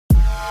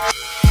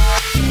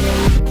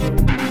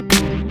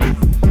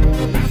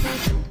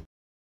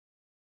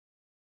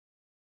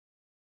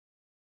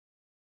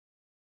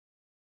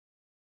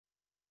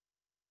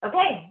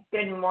Okay,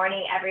 good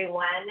morning,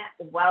 everyone.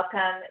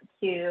 Welcome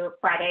to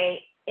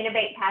Friday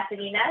Innovate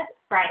Pasadena's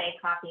Friday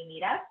Coffee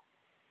Meetup.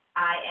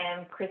 I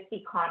am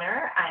Christy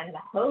Connor. I'm the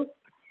host.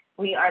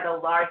 We are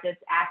the largest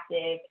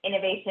active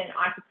innovation,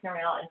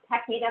 entrepreneurial, and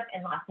tech meetup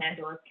in Los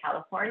Angeles,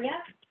 California.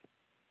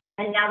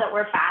 And now that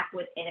we're back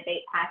with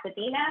Innovate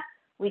Pasadena,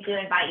 we do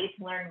invite you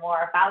to learn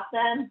more about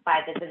them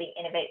by visiting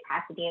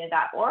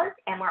innovatepasadena.org.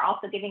 And we're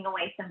also giving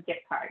away some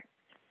gift cards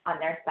on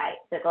their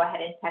site. So go ahead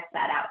and check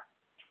that out.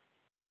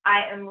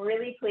 I am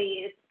really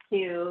pleased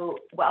to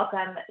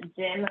welcome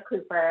Jim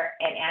Cooper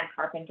and Ann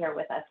Carpenter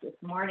with us this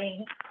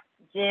morning.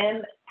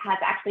 Jim has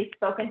actually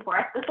spoken for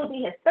us. This will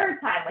be his third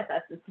time with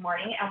us this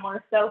morning, and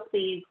we're so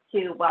pleased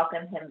to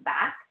welcome him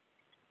back.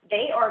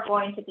 They are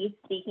going to be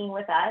speaking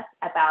with us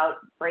about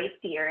Braid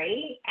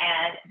Theory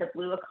and the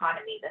blue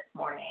economy this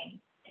morning.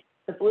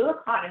 The blue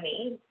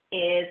economy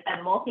is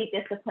a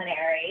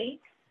multidisciplinary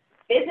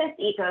business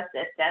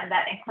ecosystem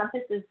that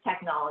encompasses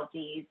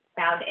technologies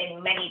found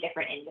in many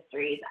different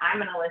industries. I'm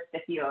going to list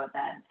a few of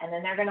them, and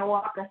then they're going to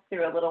walk us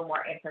through a little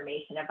more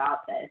information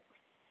about this.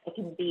 It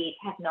can be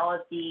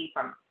technology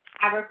from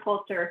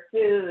agriculture,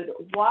 food,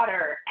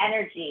 water,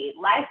 energy,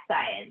 life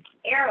science,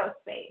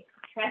 aerospace,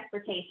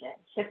 transportation,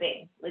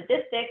 shipping,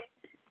 logistics,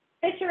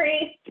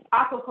 fisheries,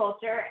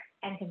 aquaculture,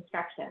 and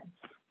construction.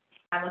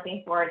 I'm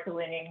looking forward to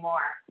learning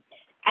more.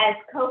 As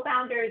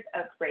co-founders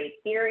of Braid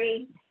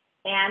Theory,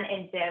 Ann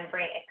and Jim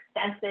bring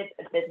extensive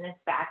business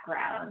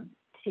backgrounds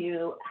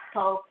to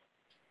help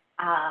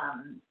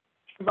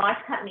launch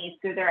companies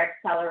through their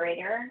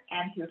accelerator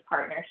and through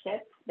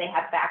partnerships. They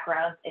have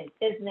backgrounds in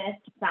business,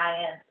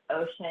 science,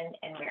 ocean,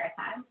 and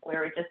maritime. We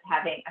were just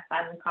having a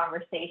fun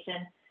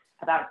conversation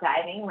about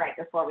diving right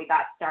before we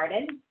got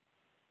started.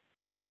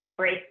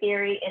 Braid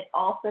Theory is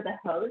also the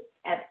host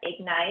of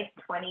Ignite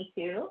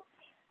 22,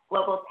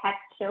 Global Tech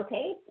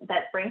Showcase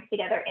that brings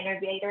together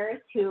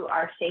innovators who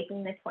are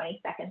shaping the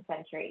 22nd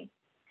century.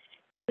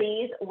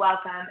 Please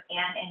welcome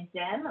Ann and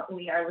Jim.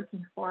 We are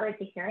looking forward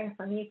to hearing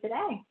from you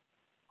today.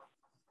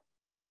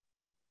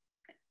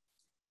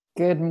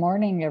 Good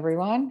morning,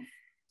 everyone.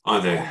 Hi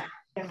there.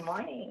 Good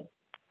morning.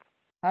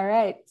 All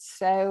right,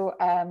 so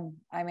I'm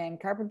Ann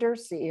Carpenter,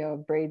 CEO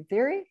of Braid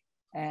Theory,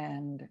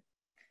 and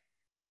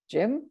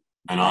Jim.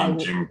 And I'm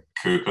Jim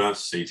Cooper,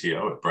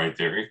 CTO at Braid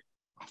Theory.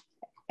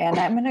 And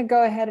I'm going to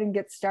go ahead and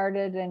get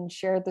started and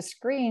share the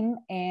screen,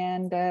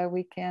 and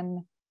we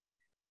can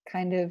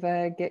kind of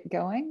get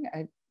going.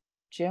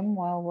 Jim,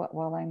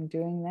 while I'm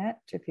doing that,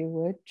 if you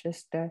would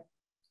just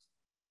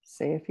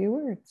say a few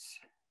words.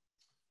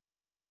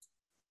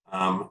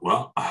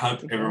 Well, I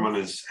hope everyone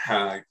is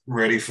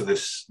ready for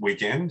this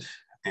weekend,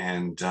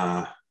 and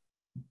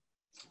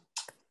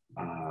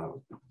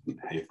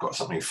you've got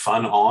something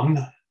fun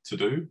on to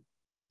do.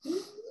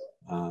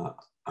 I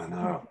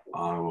know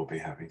I will be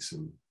having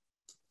some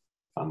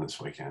fun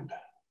this weekend.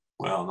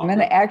 Well, I'm going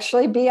to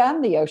actually be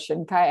on the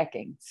ocean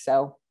kayaking,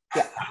 so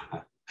yeah,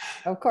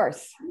 of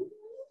course.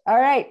 All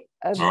right.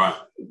 All right.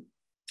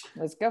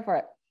 Let's go for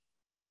it.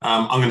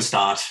 I'm going to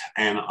start,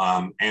 and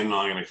Anne and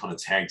I are going to kind of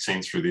tag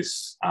team through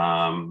this,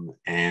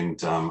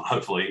 and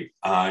hopefully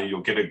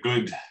you'll get a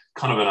good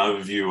kind of an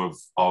overview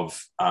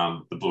of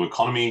the blue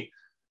economy,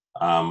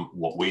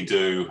 what we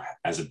do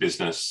as a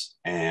business,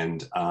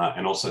 and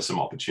also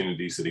some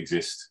opportunities that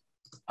exist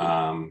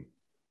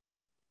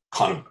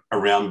kind of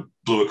around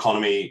blue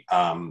economy.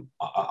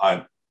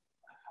 I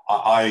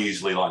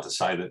usually like to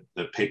say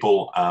that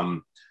people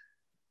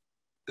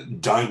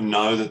don't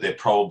know that they're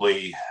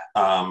probably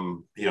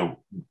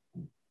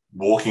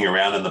walking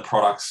around in the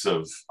products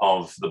of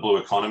the blue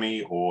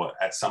economy, or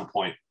at some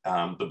point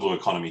the blue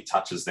economy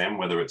touches them,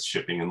 whether it's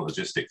shipping and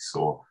logistics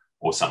or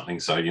something.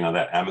 So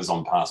that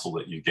Amazon parcel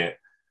that you get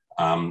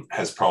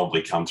has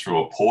probably come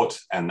through a port,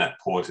 and that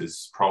port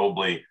is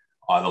probably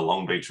either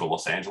Long Beach or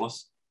Los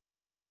Angeles.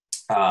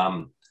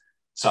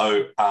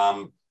 So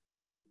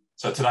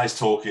today's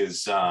talk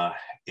is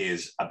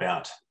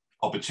about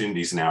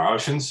opportunities in our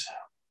oceans.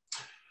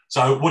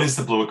 So what is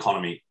the blue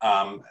economy?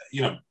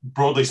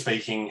 Broadly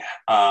speaking,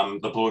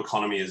 the blue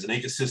economy is an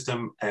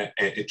ecosystem.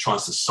 It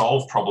tries to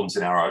solve problems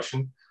in our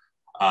ocean,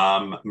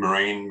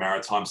 marine,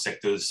 maritime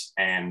sectors,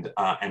 and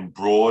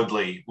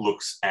broadly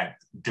looks at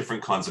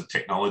different kinds of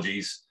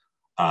technologies,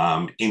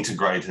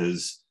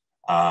 integrators,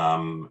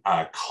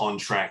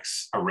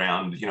 contracts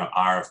around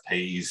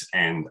RFPs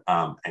and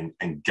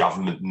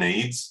government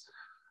needs.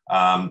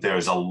 There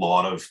is a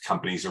lot of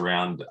companies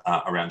around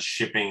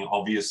shipping,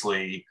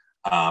 obviously.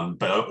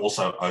 But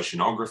also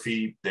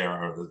oceanography. There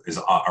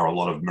are a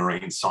lot of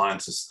marine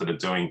scientists that are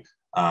doing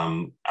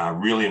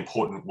really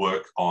important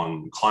work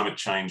on climate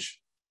change,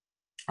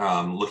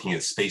 looking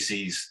at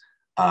species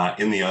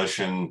in the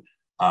ocean,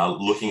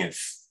 looking at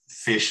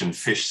fish and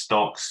fish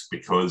stocks,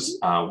 because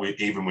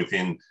even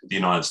within the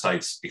United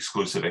States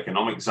exclusive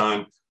economic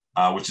zone,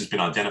 which has been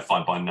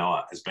identified by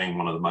NOAA as being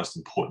one of the most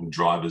important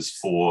drivers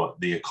for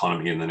the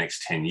economy in the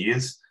next 10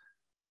 years.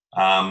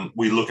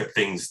 We look at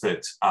things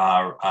that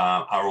are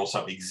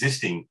also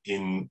existing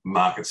in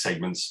market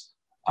segments,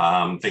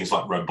 things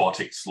like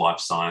robotics, life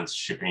science,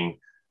 shipping,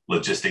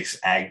 logistics,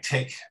 ag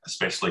tech,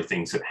 especially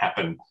things that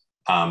happen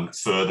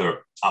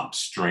further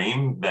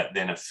upstream that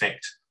then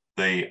affect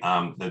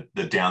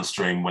the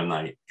downstream when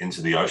they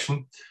enter the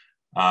ocean.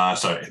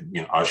 So,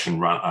 ocean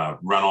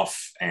runoff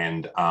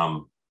and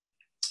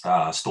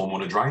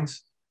stormwater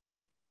drains.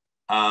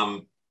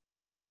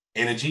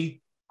 Energy.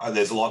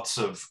 There's lots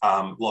of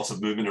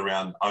movement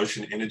around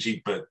ocean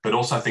energy, but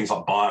also things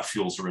like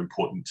biofuels are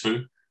important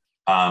too.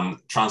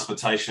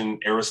 Transportation,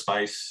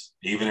 aerospace,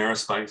 even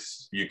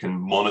aerospace, you can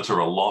monitor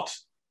a lot,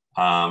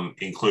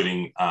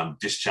 including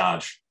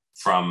discharge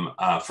from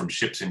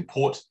ships in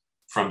port,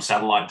 from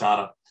satellite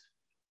data,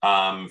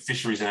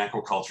 fisheries and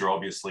aquaculture,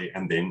 obviously,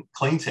 and then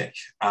clean tech.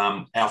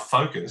 Our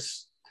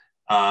focus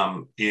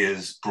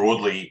is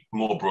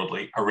more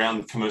broadly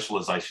around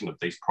commercialization of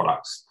these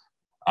products.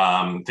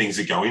 Things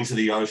that go into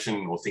the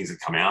ocean or things that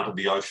come out of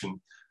the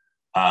ocean,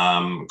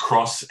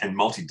 cross and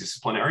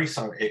multidisciplinary.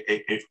 So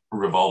it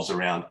revolves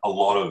around a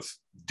lot of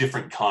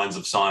different kinds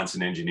of science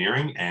and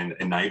engineering and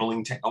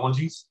enabling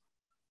technologies.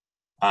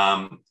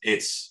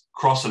 It's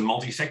cross and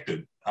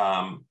multi-sectored.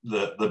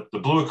 The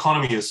blue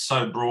economy is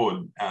so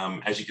broad,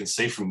 as you can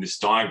see from this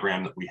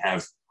diagram that we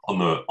have on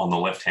the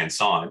left-hand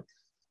side.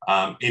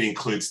 It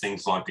includes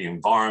things like the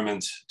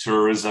environment,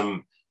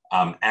 tourism,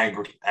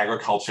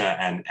 agriculture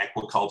and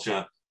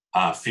aquaculture,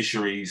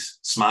 fisheries,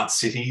 smart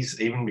cities,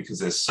 even because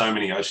there's so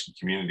many ocean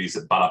communities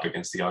that butt up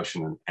against the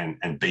ocean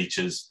and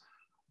beaches,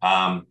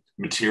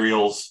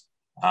 materials,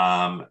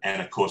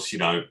 and of course,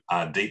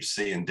 deep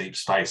sea and deep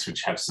space,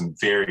 which have some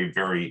very,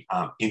 very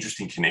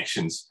interesting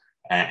connections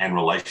and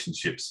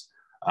relationships.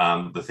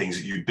 The things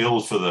that you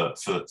build for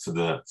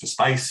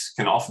space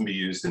can often be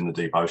used in the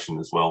deep ocean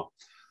as well.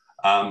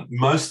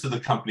 Most of the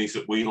companies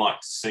that we like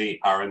to see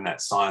are in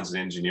that science and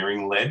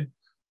engineering led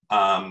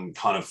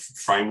kind of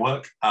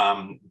framework,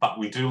 but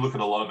we do look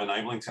at a lot of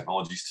enabling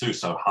technologies too,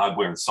 so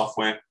hardware and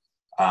software,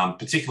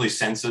 particularly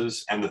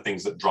sensors and the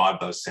things that drive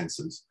those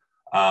sensors.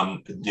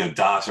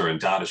 Data and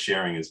data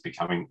sharing is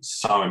becoming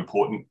so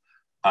important.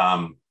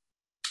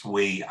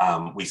 We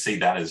see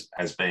that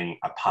as being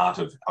a part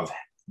of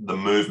the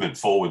movement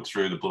forward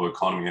through the blue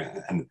economy,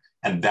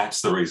 and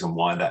that's the reason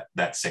why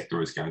that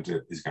sector is going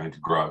to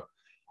grow.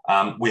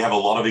 We have a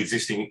lot of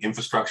existing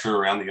infrastructure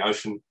around the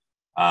ocean.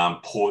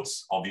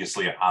 Ports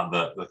obviously are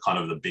the kind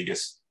of the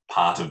biggest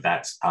part of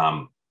that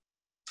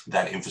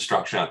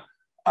infrastructure,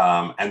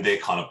 and they're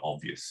kind of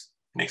obvious.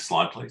 Next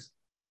slide, please.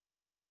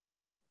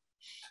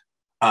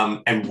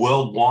 And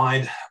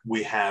worldwide,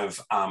 we have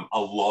a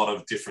lot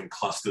of different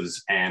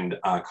clusters and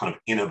kind of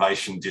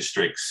innovation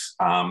districts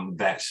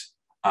that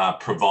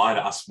provide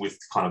us with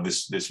kind of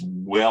this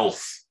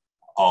wealth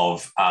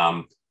of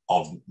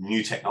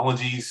new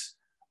technologies,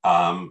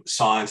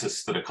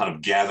 scientists that are kind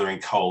of gathering,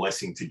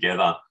 coalescing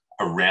together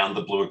around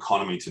the blue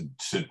economy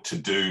to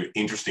do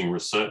interesting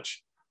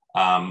research.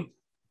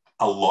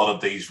 A lot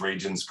of these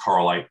regions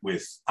correlate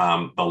with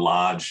the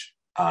large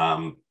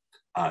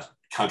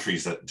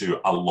countries that do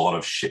a lot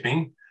of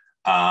shipping.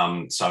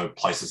 So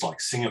places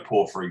like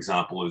Singapore, for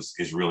example,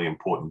 is really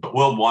important. But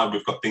worldwide,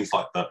 we've got things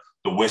like the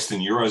Western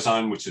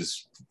Eurozone, which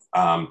is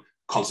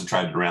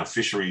concentrated around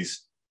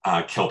fisheries,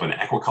 kelp and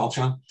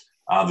aquaculture.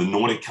 The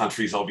Nordic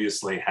countries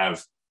obviously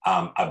have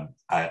a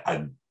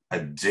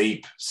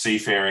deep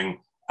seafaring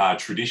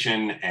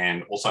tradition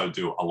and also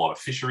do a lot of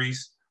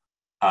fisheries.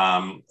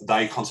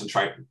 They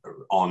concentrate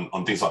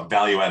on things like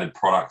value-added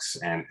products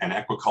and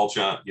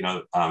aquaculture.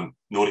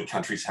 Nordic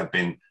countries have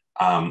been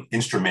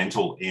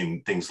instrumental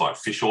in things like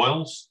fish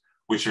oils,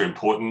 which are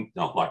important,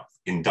 like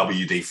in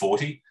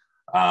WD-40.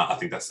 I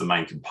think that's the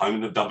main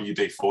component of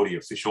WD-40,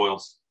 of fish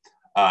oils.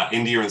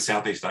 India and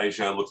Southeast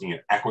Asia, looking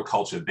at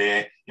aquaculture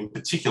there, in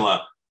particular,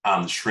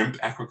 shrimp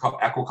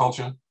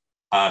aquaculture.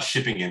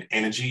 Shipping and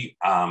energy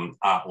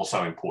are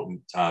also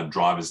important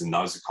drivers in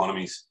those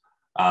economies.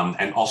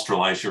 And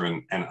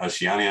Australasia and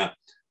Oceania,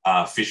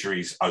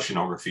 fisheries,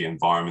 oceanography,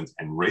 environment,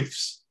 and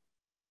reefs.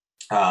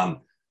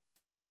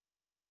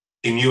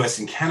 In US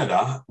and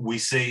Canada, we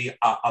see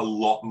a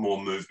lot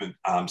more movement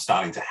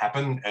starting to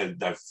happen.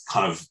 They've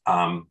kind of,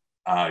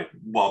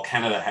 while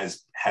Canada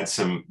has had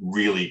some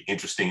really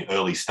interesting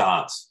early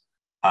starts,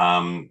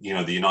 the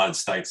United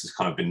States has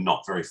kind of been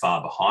not very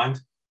far behind.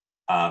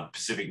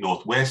 Pacific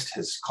Northwest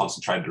has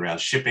concentrated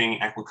around shipping,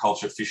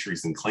 aquaculture,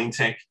 fisheries, and clean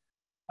tech.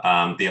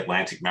 The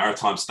Atlantic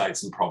maritime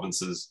states and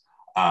provinces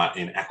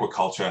in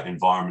aquaculture,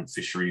 environment,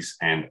 fisheries,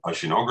 and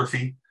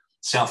oceanography.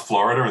 South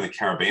Florida and the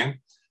Caribbean,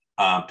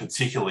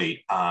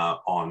 particularly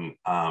on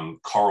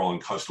coral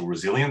and coastal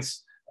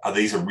resilience.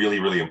 These are really,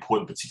 really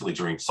important, particularly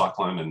during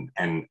cyclone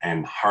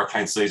and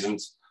hurricane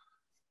seasons.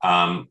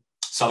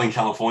 Southern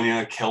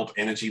California, kelp,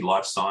 energy,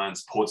 life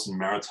science, ports and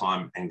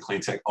maritime, and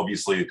clean tech.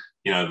 Obviously,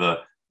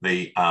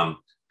 the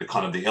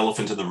kind of the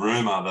elephant in the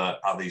room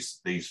are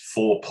these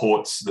four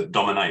ports that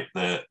dominate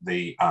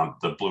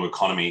the blue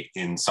economy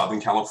in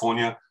Southern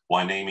California: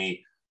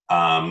 Wainimi,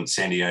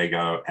 San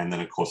Diego, and then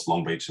of course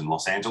Long Beach and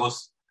Los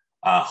Angeles.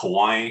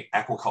 Hawaii,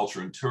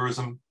 aquaculture and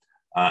tourism.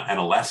 and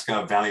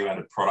Alaska,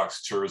 value-added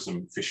products,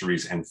 tourism,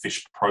 fisheries, and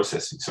fish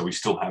processing. So we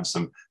still have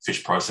some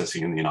fish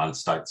processing in the United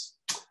States.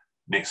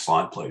 Next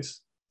slide,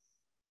 please.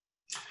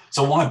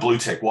 So why blue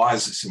tech? Why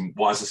is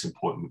this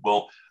important?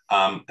 Well,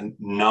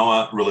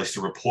 NOAA released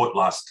a report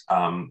last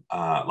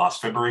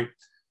February.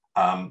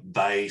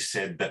 They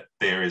said that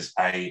there is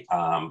a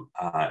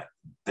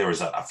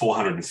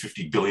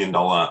 $450 billion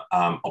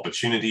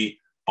opportunity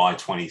by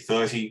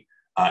 2030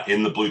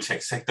 in the blue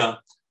tech sector.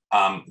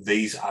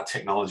 These are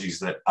technologies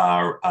that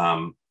are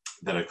kind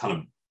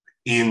of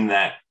in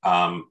that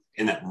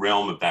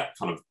realm of that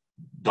kind of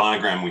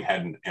diagram we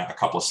had a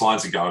couple of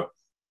slides ago.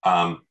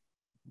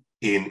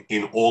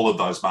 In all of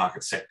those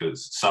market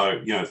sectors.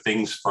 So,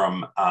 things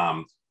from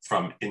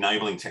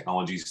enabling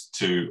technologies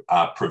to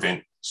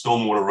prevent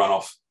stormwater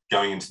runoff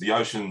going into the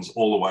oceans,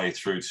 all the way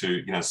through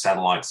to,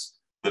 satellites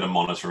that are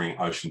monitoring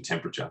ocean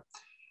temperature.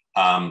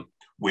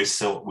 We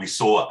saw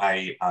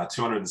a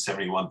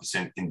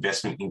 271%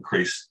 investment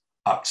increase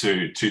up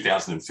to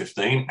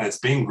 2015, and it's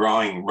been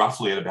growing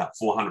roughly at about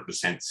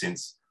 400%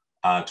 since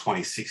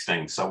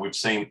 2016. So we've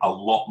seen a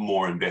lot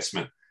more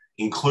investment,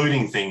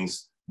 including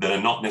things that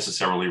are not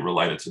necessarily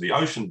related to the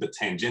ocean, but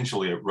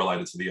tangentially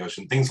related to the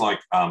ocean. Things like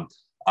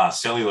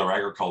cellular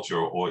agriculture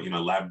or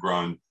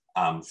lab-grown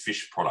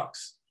fish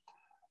products.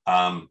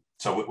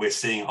 So we're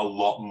seeing a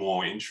lot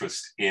more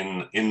interest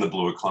in the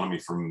blue economy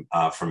from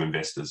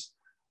investors.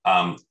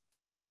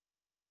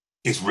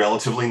 It's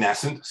relatively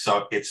nascent,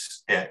 so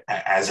it's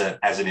as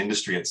an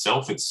industry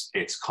itself,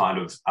 it's kind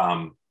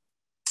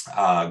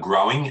of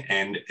growing,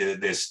 and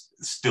there's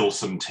still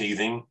some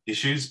teething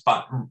issues,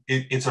 but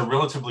it's a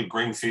relatively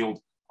greenfield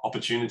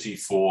opportunity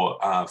for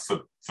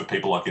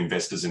people like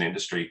investors and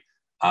industry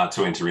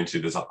to enter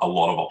into. There's a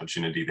lot of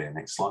opportunity there.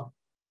 Next slide.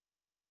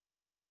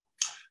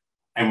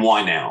 And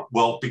why now?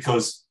 Well,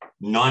 because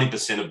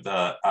 90% of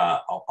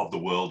the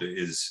world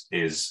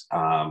is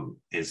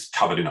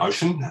covered in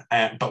ocean,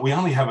 but we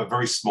only have a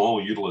very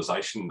small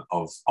utilization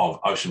of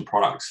ocean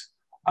products.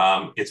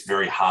 It's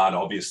very hard,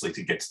 obviously,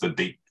 to get to the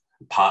deep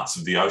parts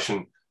of the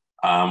ocean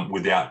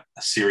without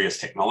serious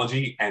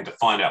technology, and to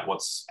find out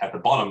what's at the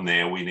bottom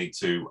there, we need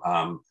to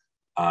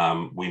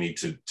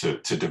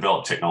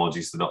develop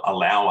technologies that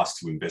allow us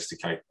to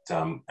investigate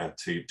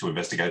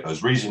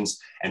those regions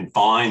and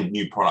find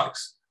new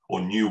products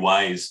or new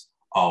ways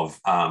of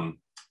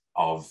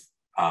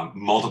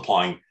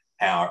multiplying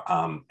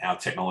our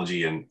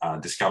technology and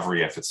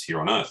discovery efforts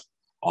here on Earth,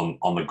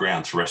 on the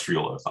ground,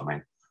 terrestrial Earth.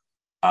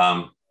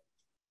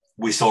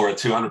 We saw a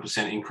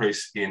 200%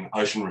 increase in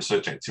ocean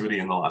research activity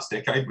in the last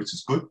decade, which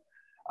is good.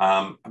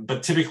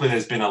 But typically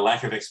there's been a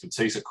lack of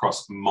expertise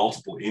across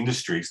multiple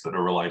industries that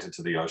are related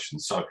to the ocean.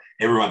 So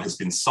everyone has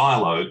been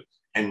siloed,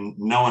 and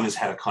no one has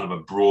had a kind of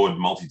a broad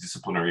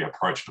multidisciplinary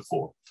approach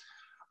before.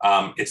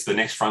 It's the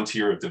next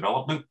frontier of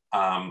development.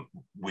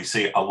 We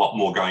see a lot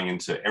more going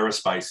into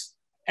aerospace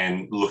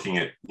and looking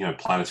at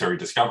planetary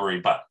discovery,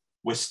 but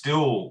we're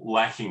still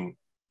lacking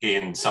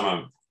in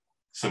some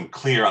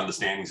clear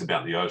understandings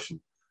about the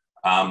ocean.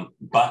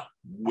 But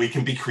we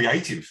can be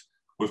creative.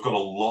 We've got a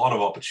lot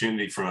of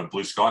opportunity from a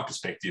blue sky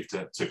perspective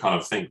to kind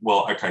of think,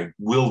 well, okay,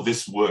 will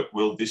this work?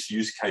 Will this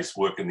use case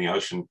work in the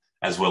ocean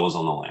as well as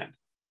on the land?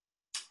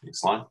 Next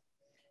slide.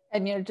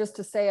 And, just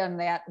to say on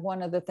that,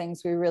 one of the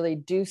things we really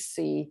do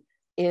see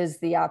is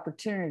the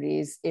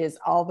opportunities, is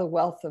all the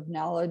wealth of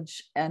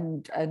knowledge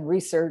and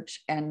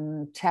research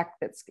and tech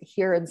that's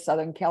here in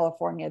Southern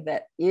California,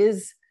 that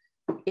is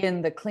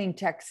in the clean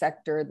tech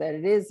sector, that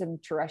it is in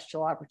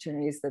terrestrial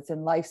opportunities, that's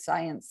in life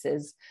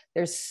sciences.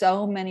 There's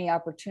so many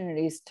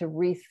opportunities to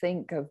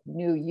rethink of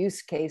new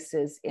use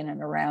cases in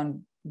and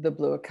around the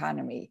blue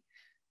economy.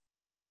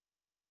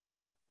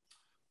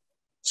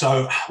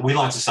 So we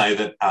like to say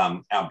that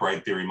our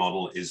Braid Theory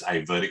model is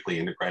a vertically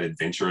integrated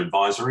venture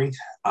advisory.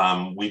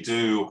 We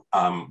do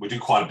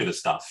quite a bit of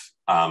stuff,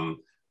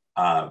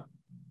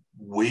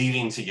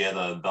 weaving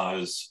together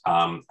those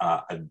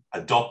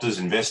adopters,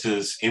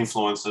 investors,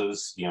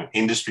 influencers,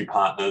 industry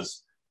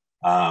partners,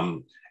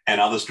 and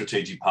other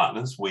strategic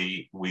partners.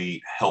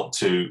 We help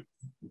to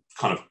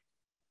kind of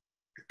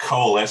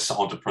coalesce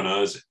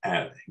entrepreneurs,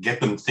 get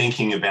them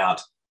thinking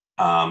about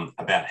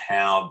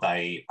how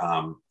they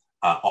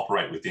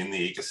operate within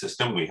the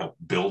ecosystem. We help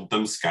build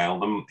them, scale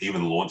them,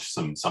 even launch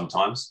them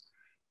sometimes.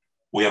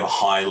 We have a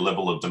high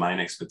level of domain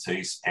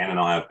expertise. Anne and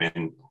I have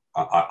been,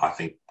 I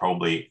think,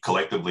 probably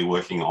collectively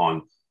working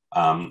on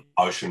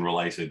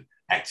ocean-related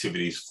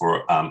activities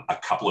for a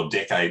couple of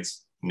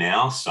decades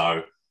now.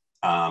 So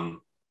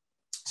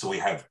we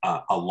have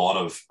a lot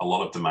of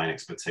domain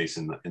expertise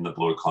in the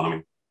blue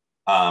economy.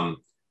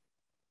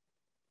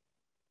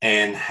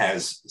 Anne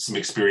has some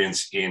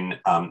experience in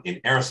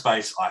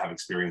aerospace. I have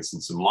experience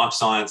in some life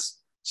science.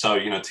 So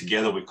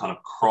together we kind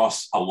of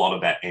cross a lot of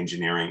that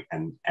engineering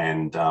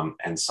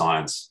and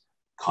science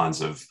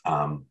kinds of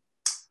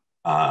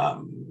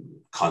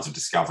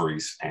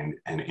discoveries and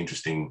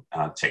interesting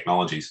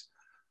technologies.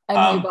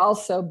 And we've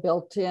also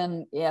built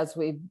in, as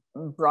we've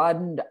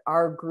broadened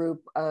our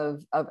group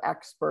of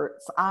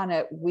experts on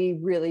it, we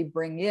really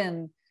bring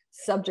in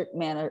subject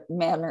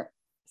matter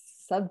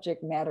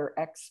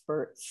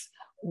experts,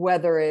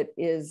 whether it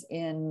is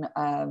in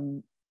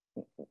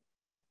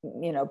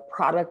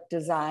product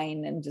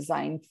design and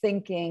design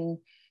thinking,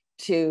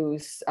 to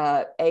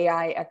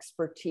AI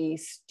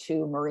expertise,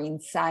 to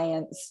marine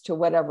science, to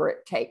whatever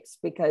it takes,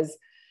 because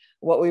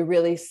what we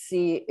really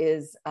see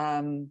is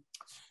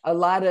a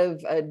lot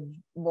of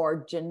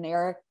more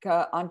generic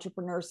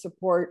entrepreneur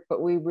support,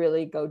 but we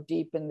really go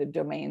deep in the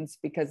domains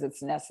because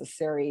it's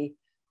necessary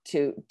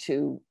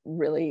to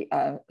really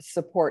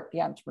support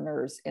the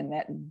entrepreneurs in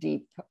that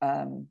deep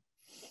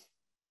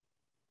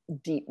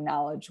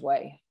knowledge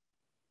way.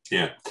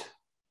 Yeah.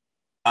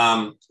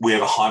 We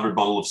have a hybrid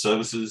model of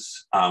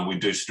services. We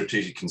do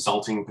strategic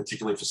consulting,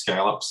 particularly for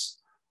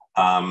scale-ups.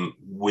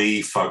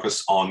 We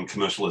focus on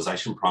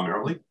commercialization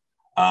primarily,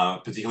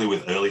 particularly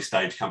with early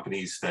stage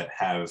companies that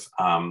have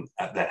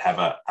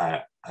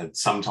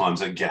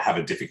sometimes have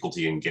a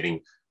difficulty in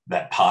getting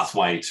that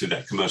pathway to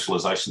that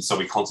commercialization. So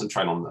we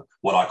concentrate on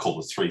what I call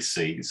the 3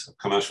 C's of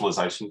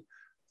commercialization: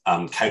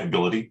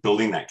 capability,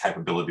 building that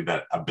capability,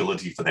 that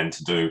ability for them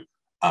to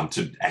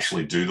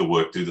actually do the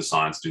work, do the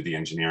science, do the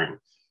engineering.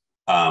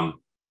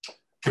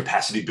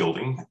 Capacity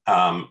building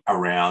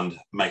around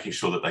making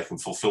sure that they can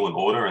fulfill an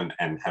order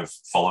and have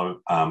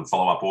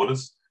follow-up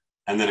orders.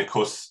 And then, of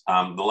course,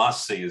 the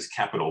last C is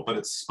capital, but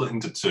it's split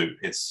into 2.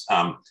 It's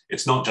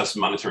not just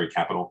monetary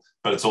capital,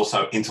 but it's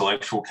also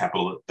intellectual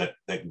capital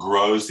that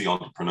grows the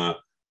entrepreneur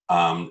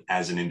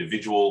as an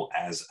individual,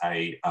 as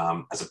a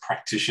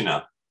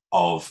practitioner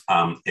of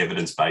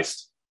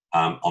evidence-based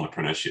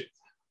entrepreneurship.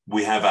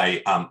 We have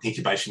a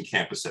incubation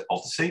campus at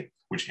AltaSea,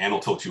 which Anne will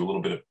talk to you a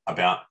little bit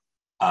about.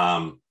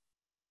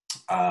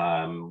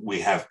 We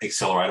have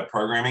accelerator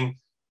programming.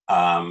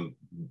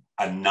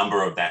 A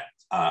number of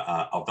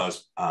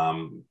those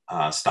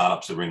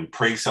startups are in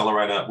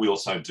pre-accelerator. We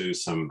also do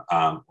some,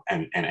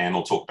 and Anne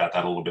will talk about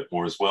that a little bit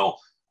more as well.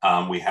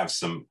 We have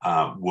some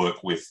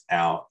work with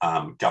our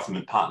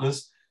government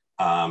partners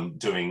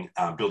building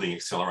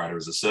accelerator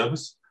as a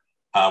service.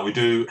 We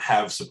do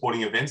have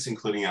supporting events,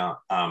 including our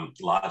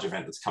large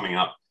event that's coming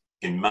up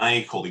in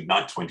May called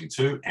Ignite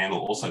 22. Anne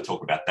will also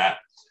talk about that.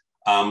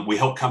 We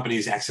help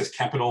companies access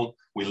capital.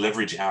 We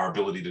leverage our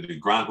ability to do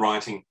grant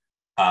writing.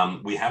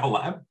 We have a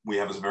lab. We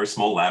have a very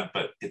small lab,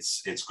 but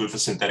it's good for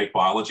synthetic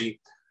biology.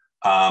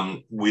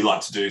 We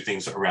like to do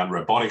things around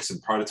robotics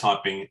and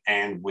prototyping,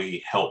 and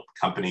we help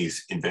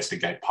companies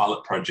investigate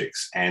pilot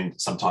projects, and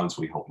sometimes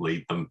we help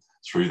lead them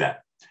through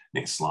that.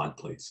 Next slide,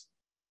 please.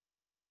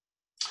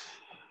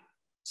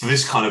 So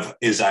this kind of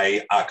is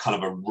a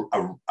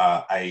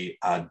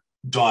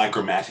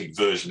diagrammatic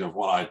version of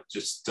what I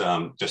just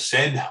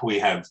said. We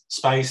have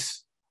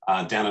space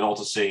down at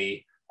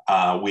AltaSea.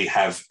 We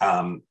have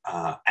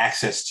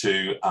access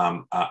to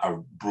a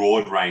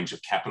broad range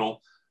of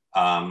capital.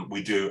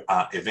 We do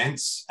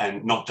events,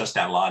 and not just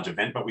our large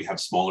event, but we have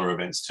smaller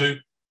events too.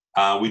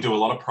 We do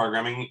a lot of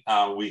programming.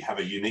 We have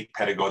a unique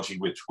pedagogy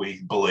which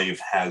we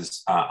believe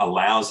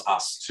allows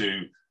us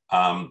to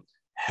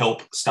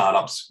help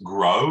startups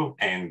grow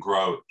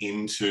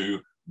into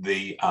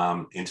the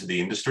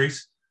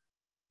industries.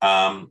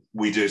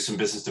 We do some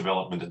business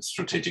development and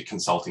strategic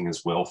consulting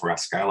as well for our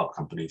scale-up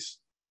companies.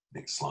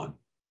 Next slide.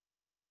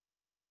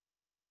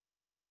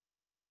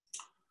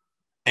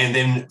 And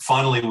then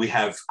finally, we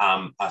have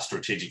a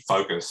strategic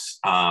focus.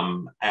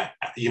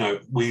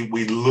 We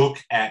look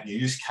at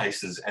use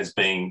cases as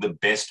being the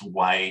best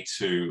way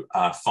to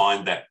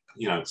find that,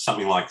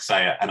 something like,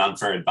 say, an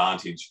unfair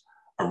advantage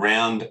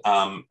around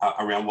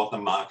what the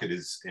market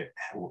is,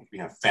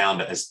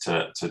 found as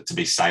to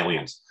be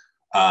salient.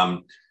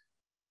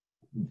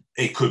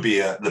 It could be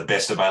the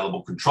best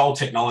available control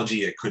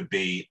technology. It could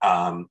be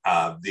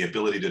the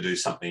ability to do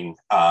something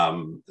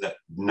that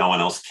no one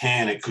else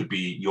can. It could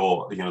be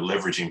your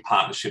leveraging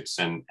partnerships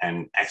and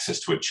access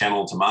to a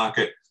channel to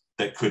market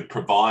that could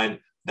provide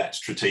that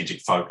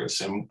strategic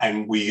focus.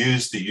 And we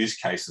use the use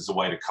case as a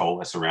way to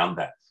coalesce around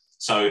that.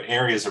 So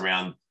areas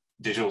around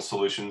digital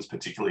solutions,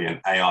 particularly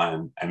in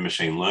AI and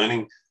machine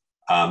learning,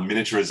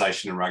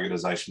 miniaturization and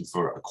ruggedization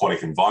for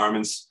aquatic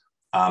environments.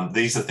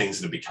 These are things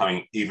that are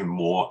becoming even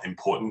more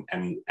important,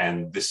 and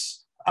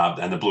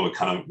the blue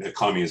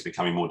economy is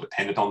becoming more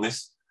dependent on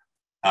this.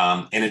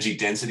 Energy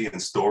density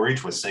and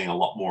storage, we're seeing a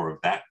lot more of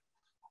that.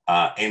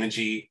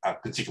 Energy,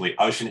 particularly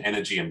ocean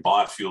energy and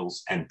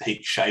biofuels, and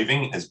peak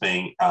shaving as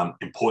being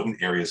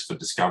important areas for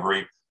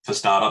discovery for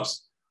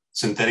startups.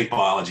 Synthetic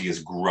biology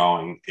is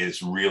growing.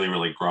 It's really,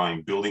 really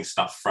growing. Building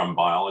stuff from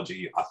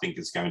biology, I think,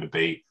 is going to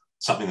be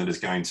something that is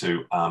going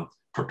to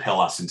propel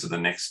us into the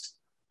next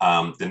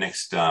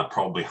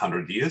probably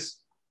 100 years.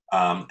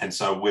 And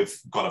so we've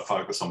got to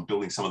focus on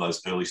building some of those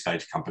early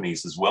stage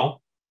companies as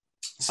well.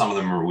 Some of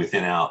them are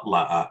within our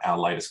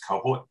latest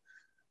cohort.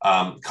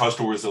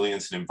 Coastal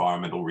resilience and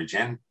environmental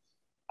regen.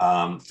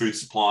 Food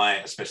supply,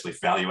 especially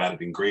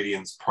value-added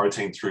ingredients,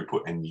 protein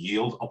throughput and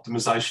yield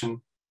optimization.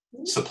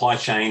 Supply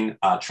chain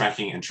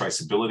tracking and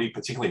traceability,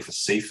 particularly for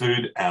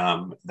seafood.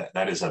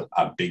 That is a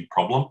big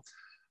problem.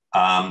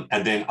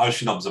 And then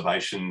ocean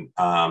observation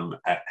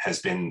has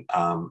been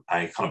a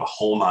kind of a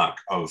hallmark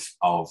of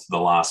the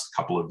last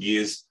couple of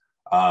years,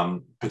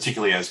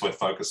 particularly as we're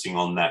focusing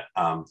on that,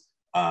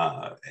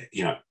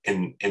 you know,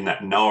 in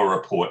that NOAA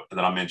report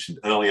that I mentioned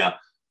earlier.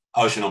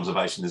 Ocean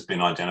observation has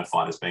been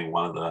identified as being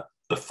one of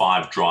the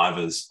 5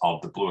 drivers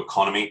of the blue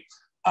economy,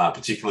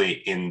 particularly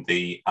in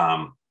the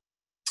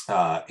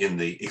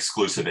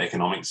exclusive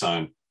economic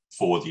zone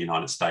for the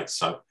United States.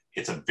 So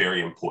it's a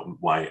very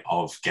important way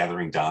of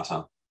gathering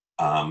data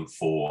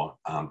for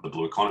the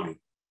blue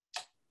economy.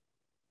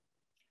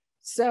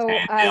 So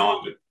and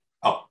now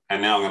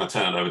I'm going to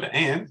turn it over to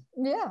Anne.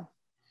 Yeah.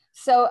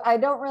 So I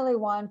don't really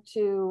want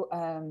to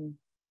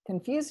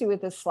confuse you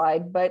with this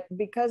slide, but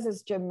because,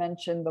 as Jim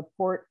mentioned, the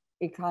port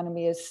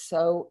economy is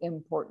so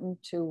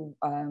important to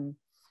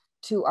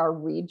our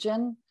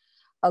region.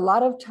 A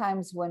lot of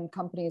times when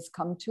companies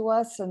come to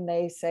us and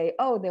they say,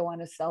 oh, they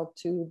want to sell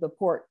to the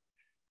port,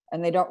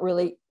 and they don't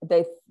really,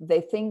 they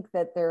think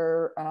that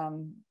they're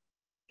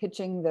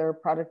pitching their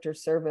product or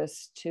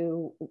service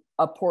to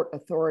a port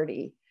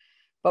authority.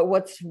 But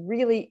what's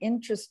really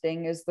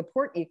interesting is the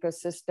port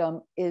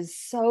ecosystem is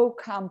so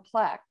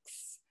complex.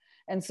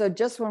 And so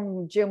just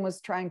when Jim was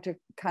trying to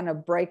kind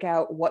of break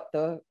out what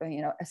the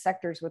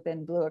sectors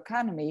within blue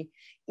economy,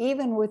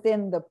 even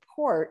within the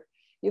port,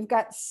 you've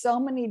got so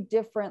many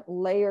different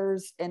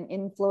layers and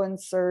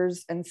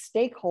influencers and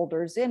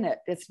stakeholders in it.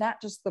 It's not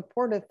just the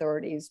port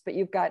authorities, but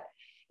you've got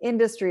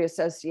industry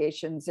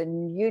associations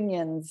and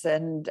unions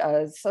and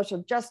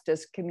social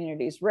justice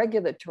communities,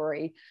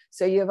 regulatory.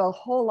 So you have a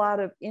whole lot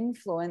of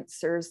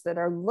influencers that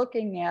are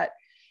looking at,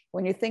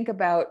 when you think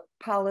about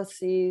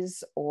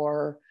policies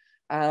or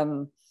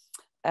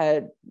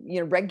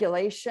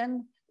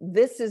regulation,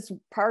 this is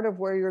part of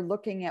where you're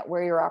looking at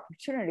where your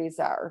opportunities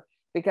are.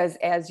 Because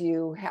as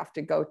you have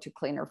to go to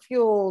cleaner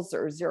fuels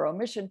or zero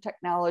emission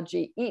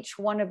technology, each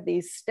one of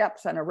these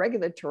steps on a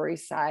regulatory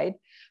side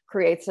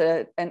creates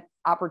an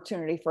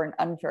opportunity for an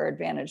unfair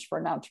advantage for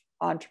an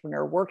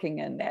entrepreneur working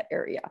in that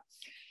area.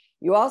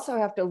 You also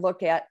have to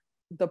look at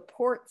the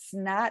ports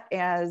not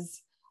as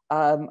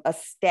a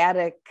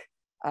static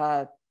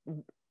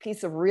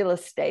piece of real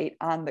estate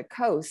on the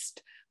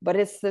coast, but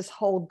it's this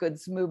whole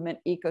goods movement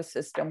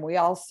ecosystem. We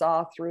all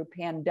saw through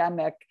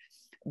pandemic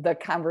the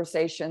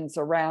conversations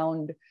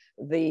around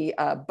the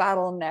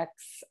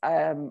bottlenecks.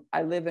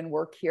 I live and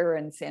work here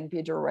in San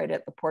Pedro, right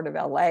at the port of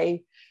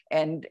LA.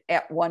 And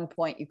at one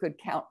point you could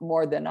count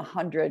more than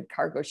 100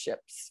 cargo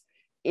ships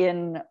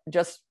in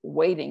just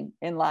waiting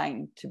in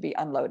line to be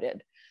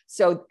unloaded.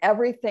 So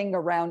everything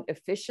around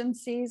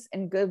efficiencies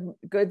and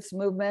goods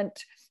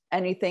movement,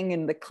 anything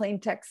in the clean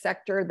tech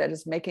sector that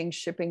is making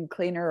shipping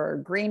cleaner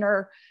or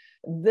greener,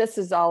 this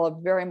is all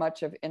very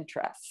much of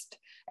interest.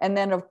 And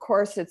then, of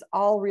course, it's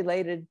all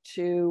related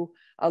to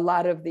a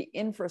lot of the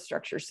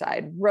infrastructure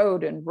side,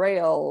 road and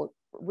rail,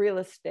 real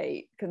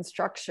estate,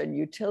 construction,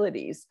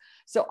 utilities.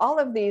 So all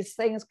of these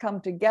things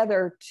come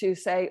together to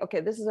say, okay,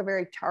 this is a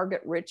very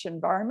target-rich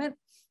environment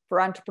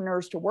for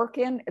entrepreneurs to work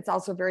in. It's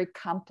also a very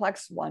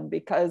complex one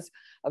because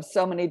of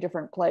so many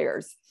different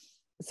players.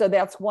 So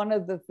that's one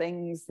of the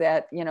things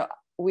that,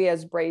 we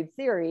as Braid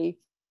Theory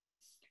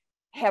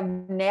have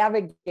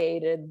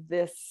navigated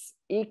this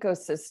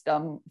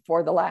ecosystem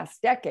for the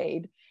last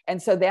decade. And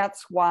so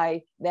that's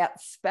why that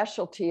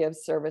specialty of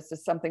service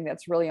is something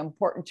that's really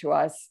important to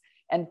us,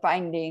 and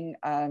finding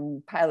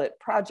pilot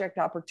project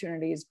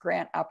opportunities,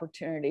 grant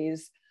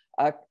opportunities,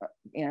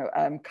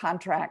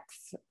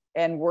 contracts,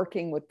 and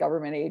working with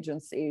government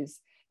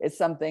agencies is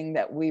something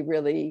that we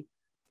really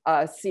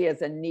see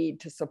as a need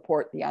to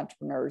support the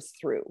entrepreneurs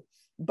through.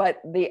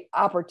 But the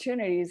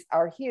opportunities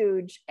are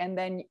huge. And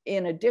then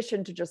in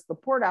addition to just the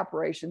port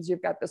operations,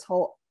 you've got this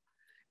whole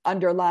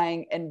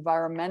underlying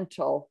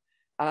environmental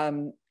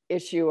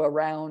issue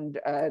around,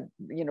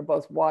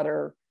 both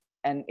water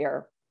and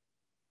air.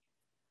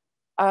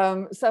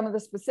 Some of the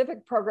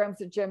specific programs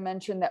that Jim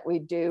mentioned that we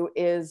do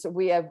is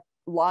we have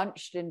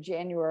launched in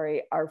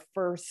January our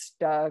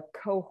first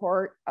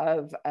cohort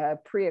of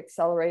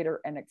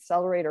pre-accelerator and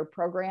accelerator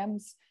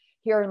programs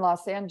here in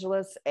Los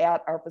Angeles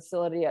at our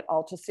facility at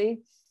Altasea,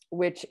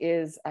 which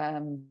is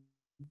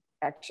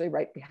actually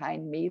right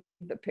behind me,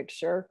 the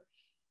picture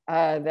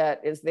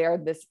that is there.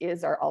 This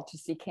is our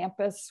Altasea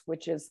campus,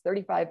 which is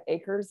 35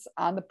 acres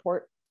on the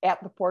port,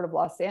 at the Port of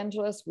Los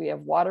Angeles. We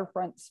have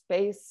waterfront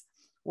space.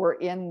 We're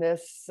in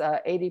this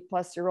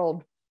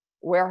 80-plus-year-old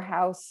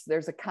warehouse.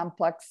 There's a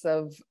complex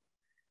of,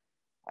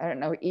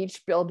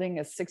 each building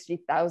is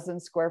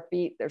 60,000 square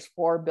feet. There's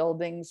 4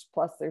 buildings,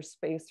 plus there's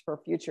space for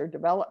future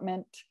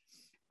development.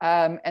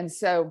 And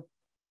so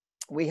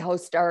we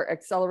host our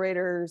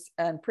accelerators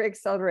and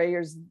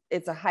pre-accelerators.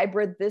 It's a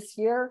hybrid this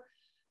year.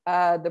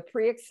 The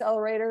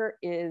pre-accelerator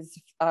is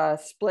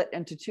split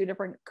into 2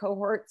 different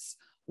cohorts.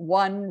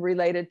 One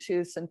related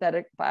to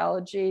synthetic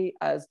biology,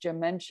 as Jim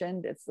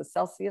mentioned, it's the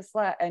Celsius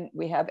lab, and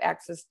we have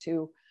access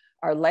to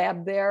our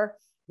lab there.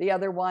 The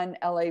other one,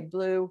 LA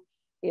Blue,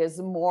 is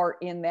more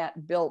in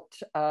that built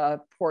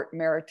port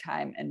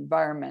maritime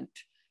environment.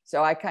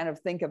 So I kind of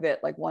think of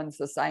it like one's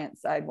the science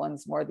side,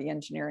 one's more the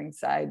engineering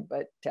side,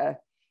 but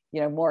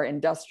more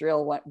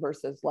industrial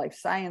versus life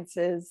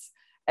sciences.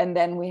 And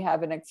then we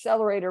have an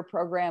accelerator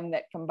program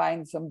that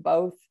combines them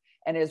both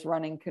and is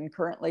running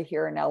concurrently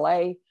here in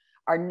LA.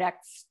 Our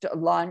next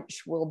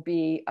launch will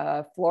be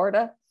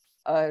Florida.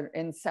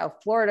 In South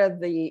Florida,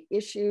 the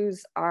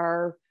issues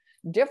are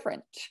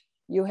different.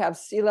 You have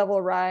sea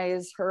level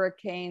rise,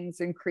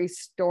 hurricanes,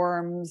 increased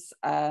storms,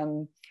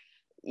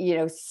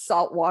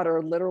 salt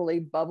water literally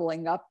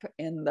bubbling up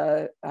in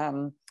the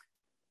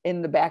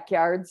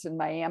backyards in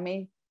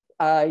Miami.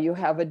 You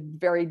have a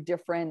very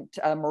different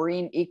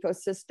marine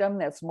ecosystem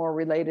that's more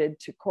related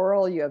to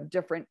coral. You have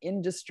different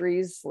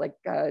industries, like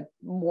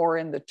more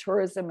in the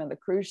tourism and the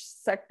cruise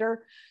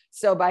sector.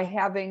 So by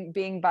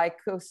being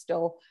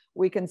bi-coastal,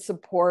 we can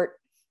support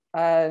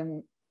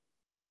the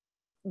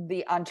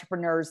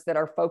entrepreneurs that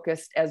are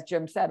focused, as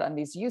Jim said, on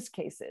these use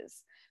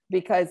cases.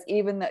 Because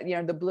even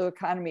the blue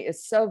economy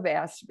is so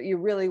vast, but you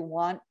really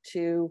want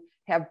to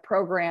have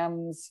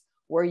programs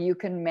where you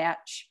can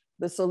match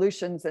the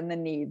solutions and the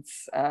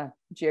needs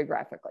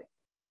geographically.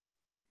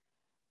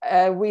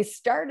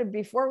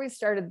 Before we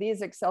started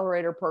these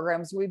accelerator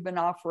programs, we've been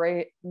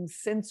operating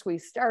since we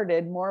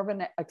started more of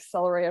an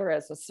accelerator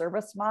as a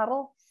service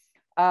model.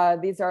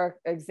 These are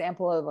an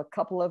example of a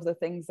couple of the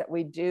things that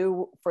we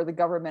do for the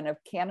government of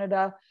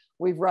Canada.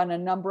 We've run a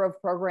number of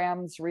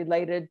programs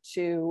related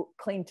to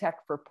clean tech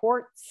for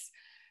ports,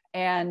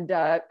 and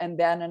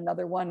then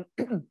another one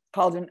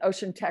called an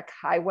Ocean Tech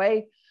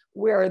Highway,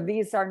 where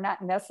these are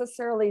not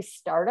necessarily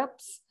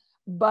startups,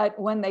 but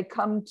when they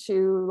come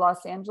to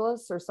Los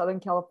Angeles or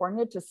Southern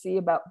California to see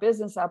about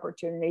business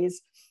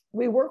opportunities,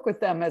 we work with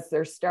them as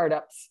their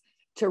startups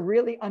to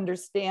really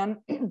understand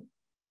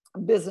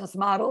business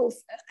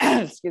models,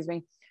 excuse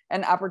me,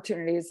 and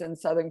opportunities in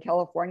Southern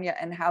California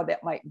and how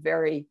that might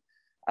vary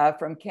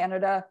from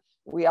Canada.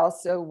 We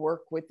also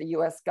work with the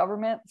US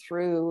government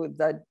through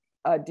the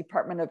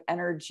Department of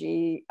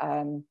Energy.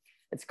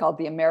 It's called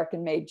the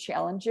American Made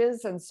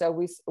Challenges. And so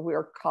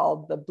we're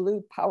called the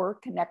Blue Power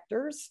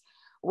Connectors,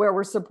 where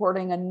we're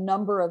supporting a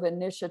number of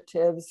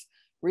initiatives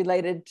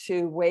related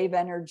to wave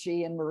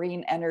energy and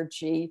marine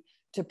energy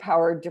to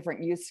power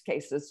different use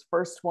cases.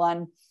 First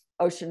one,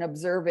 ocean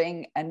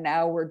observing, and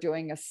now we're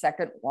doing a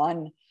second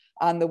one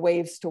on the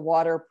Waves to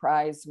Water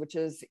Prize, which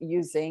is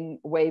using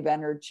wave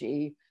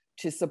energy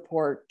to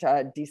support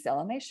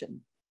desalination.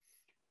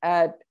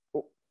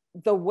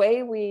 The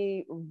way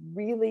we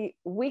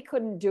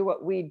couldn't do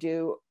what we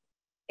do,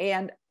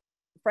 and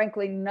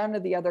frankly, none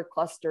of the other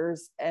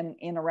clusters and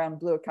in around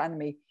blue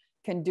economy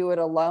can do it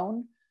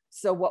alone.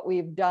 So what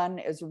we've done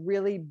is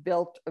really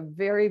built a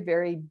very,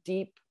 very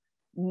deep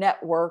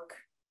network.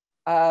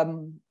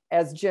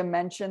 As Jim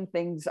mentioned,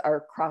 things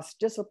are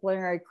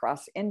cross-disciplinary,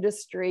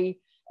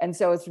 cross-industry. And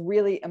so it's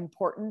really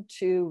important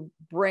to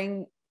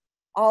bring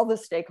all the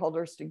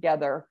stakeholders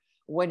together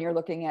when you're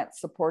looking at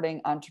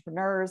supporting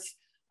entrepreneurs.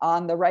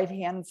 On the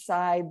right-hand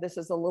side, this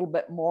is a little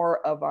bit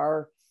more of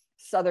our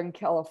Southern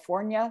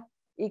California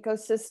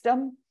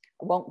ecosystem.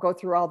 I won't go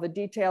through all the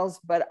details,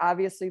 but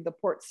obviously the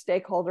port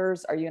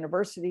stakeholders, our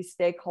university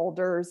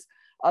stakeholders,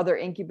 other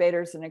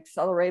incubators and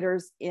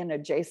accelerators in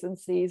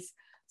adjacencies,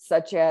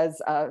 such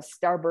as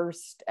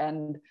Starburst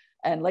and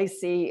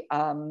Lacey,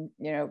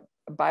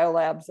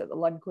 biolabs at the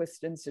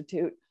Lundquist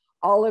Institute.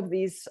 All of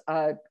these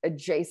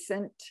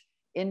adjacent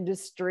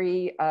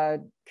industry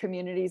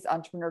communities,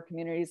 entrepreneur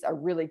communities, are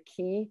really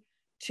key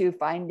to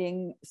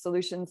finding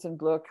solutions in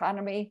blue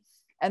economy.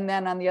 And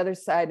then on the other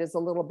side is a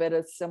little bit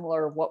of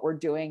similar of what we're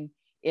doing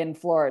in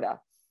Florida.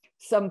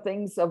 Some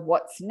things of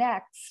what's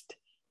next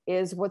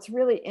is what's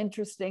really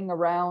interesting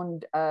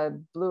around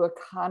blue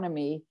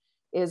economy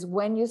is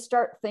when you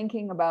start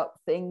thinking about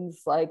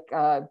things like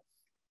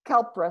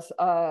kelp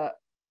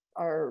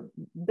or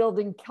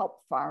building kelp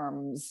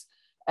farms,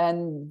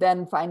 and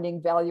then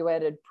finding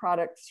value-added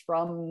products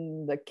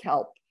from the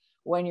kelp.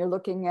 When you're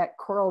looking at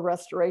coral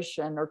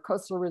restoration or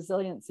coastal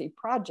resiliency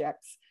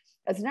projects,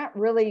 it's not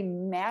really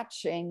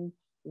matching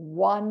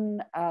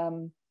one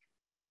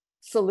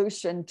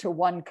solution to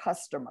one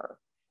customer.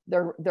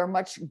 They're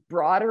much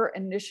broader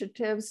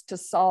initiatives to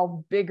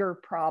solve bigger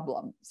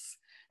problems.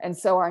 And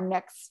so our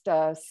next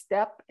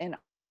step in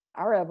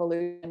our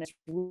evolution is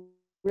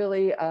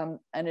really an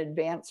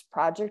advanced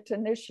project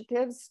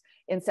initiatives.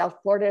 In South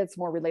Florida, it's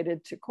more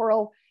related to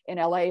coral. In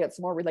LA, it's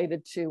more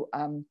related to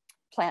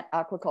plant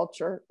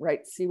aquaculture,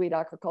 right? Seaweed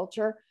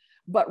aquaculture.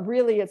 But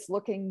really, it's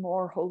looking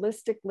more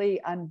holistically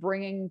on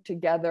bringing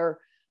together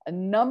a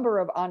number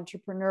of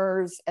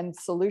entrepreneurs and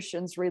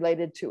solutions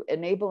related to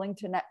enabling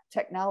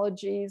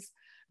technologies,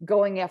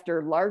 going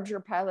after larger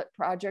pilot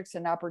projects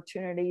and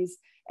opportunities,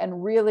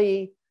 and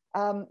really,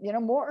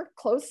 more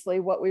closely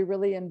what we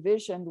really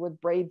envisioned with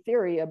Braid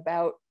Theory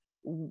about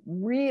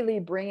really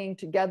bringing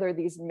together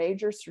these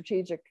major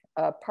strategic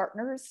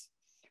partners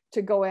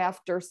to go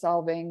after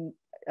solving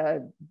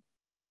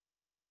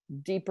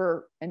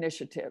deeper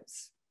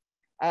initiatives.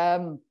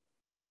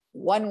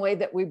 One way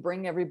that we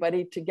bring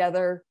everybody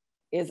together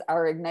is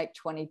our Ignite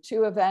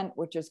 22 event,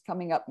 which is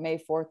coming up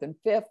May 4th and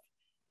 5th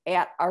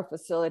at our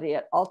facility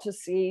at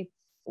Altasea.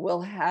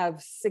 We'll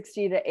have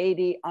 60 to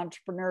 80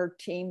 entrepreneur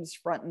teams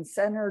front and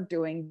center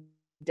doing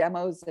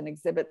demos and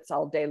exhibits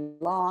all day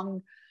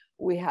long.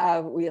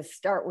 We'll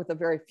start with a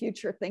very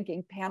future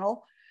thinking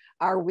panel.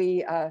 Are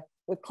we,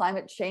 with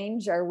climate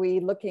change, are we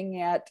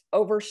looking at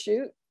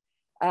overshoot?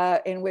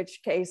 In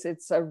which case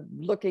it's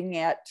looking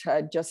at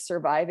just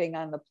surviving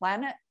on the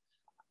planet.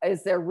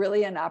 Is there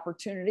really an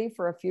opportunity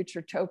for a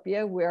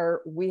futuretopia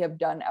where we have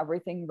done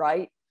everything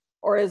right?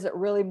 Or is it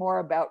really more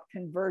about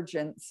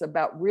convergence,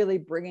 about really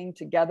bringing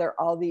together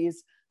all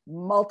these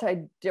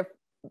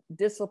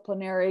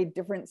multidisciplinary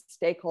different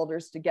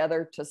stakeholders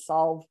together to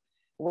solve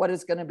what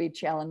is going to be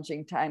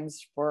challenging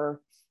times for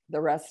the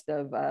rest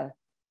of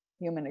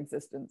human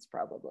existence,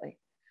 probably.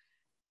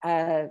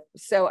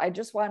 So I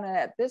just want to,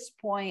 at this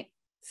point,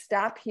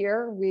 stop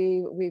here.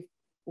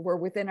 We're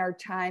within our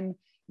time,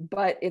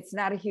 but it's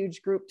not a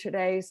huge group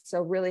today.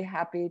 So really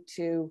happy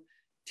to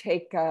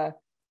take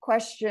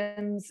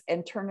questions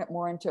and turn it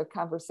more into a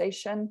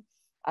conversation.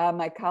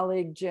 My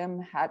colleague Jim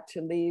had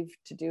to leave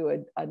to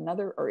do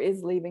another, or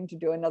is leaving to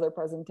do another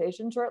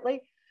presentation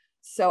shortly.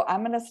 So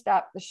I'm going to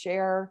stop the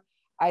share.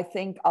 I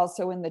think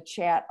also in the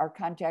chat, our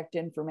contact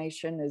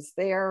information is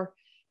there,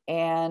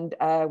 and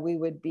we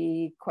would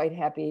be quite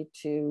happy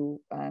to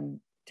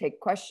take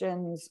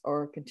questions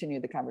or continue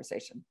the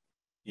conversation.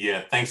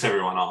 Yeah, thanks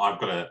everyone. I've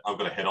got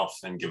to head off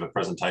and give a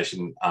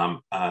presentation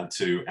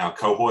to our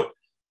cohort,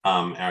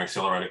 our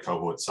accelerator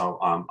cohort. So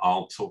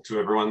I'll talk to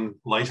everyone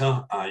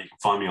later. You can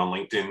find me on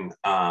LinkedIn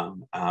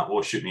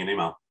or shoot me an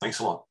email. Thanks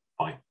a lot.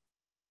 Bye.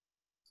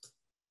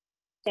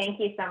 Thank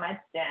you so much,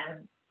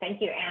 Jim.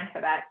 Thank you, Anne,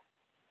 for that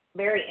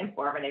very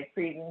informative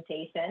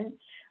presentation.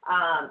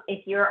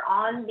 If you're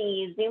on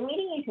the Zoom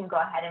meeting, you can go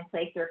ahead and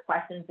place your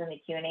questions in the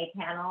Q&A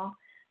panel.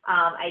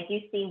 I do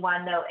see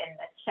one though in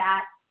the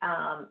chat.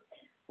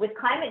 With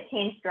climate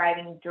change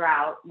driving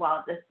drought, while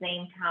at the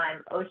same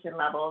time ocean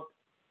levels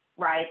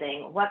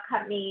rising, what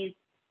companies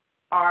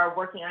are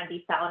working on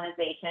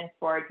desalination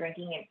for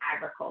drinking and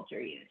agriculture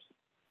use?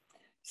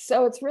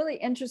 So it's really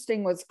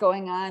interesting what's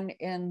going on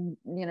in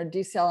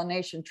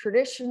desalination.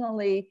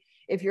 Traditionally,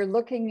 if you're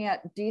looking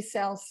at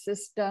desal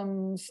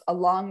systems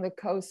along the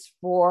coast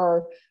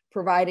for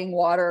providing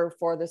water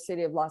for the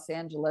city of Los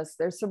Angeles,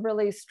 there's some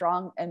really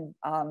strong and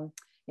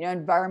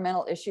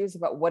environmental issues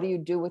about what do you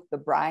do with the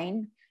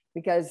brine,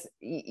 because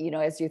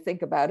as you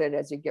think about it,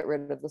 as you get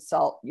rid of the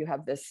salt, you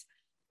have this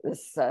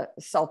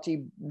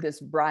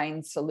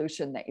brine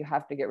solution that you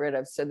have to get rid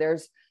of. So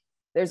there's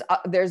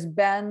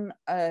been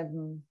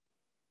some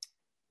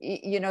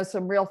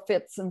real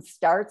fits and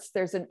starts.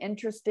 There's an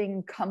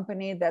interesting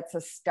company that's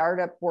a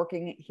startup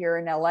working here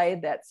in LA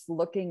that's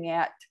looking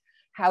at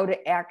how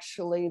to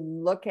actually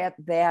look at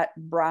that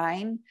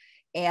brine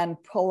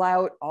and pull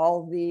out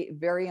all the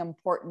very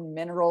important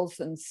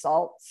minerals and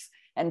salts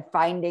and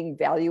finding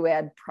value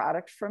add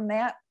product from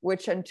that,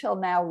 which until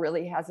now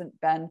really hasn't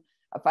been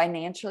a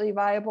financially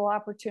viable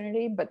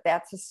opportunity, but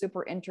that's a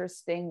super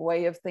interesting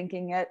way of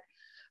thinking it.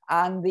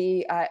 I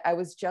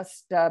was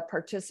just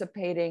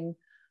participating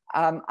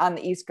on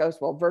the East Coast,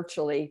 well,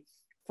 virtually,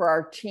 for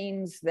our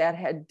teams that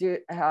had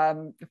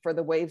for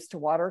the Waves to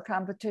Water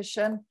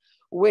competition,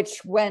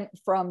 which went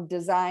from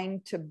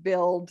design to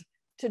build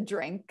to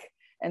drink.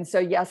 And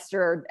so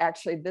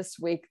actually this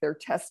week, they're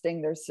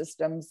testing their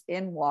systems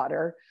in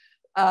water.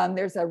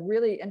 There's a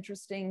really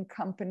interesting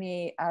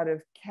company out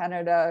of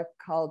Canada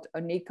called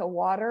Onika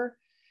Water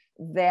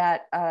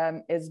that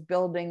is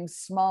building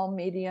small,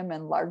 medium,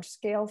 and large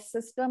scale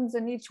systems.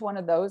 And each one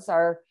of those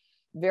are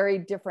very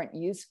different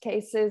use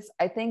cases.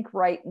 I think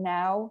right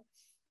now,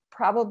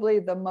 probably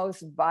the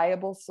most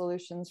viable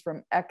solutions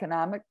from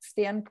economic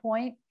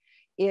standpoint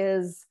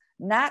is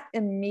not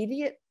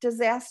immediate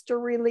disaster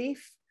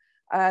relief,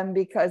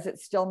 because it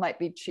still might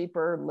be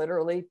cheaper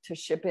literally to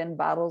ship in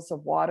bottles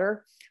of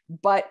water.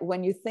 But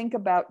when you think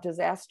about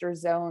disaster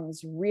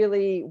zones,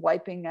 really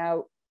wiping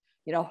out,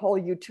 whole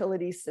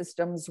utility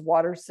systems,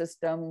 water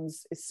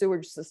systems,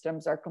 sewage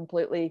systems are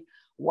completely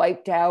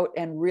wiped out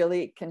and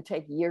really can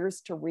take years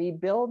to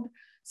rebuild.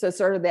 So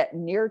sort of that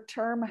near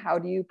term, how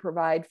do you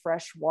provide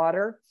fresh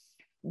water?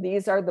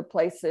 These are the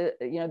places,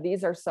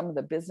 these are some of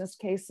the business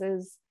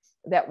cases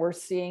that we're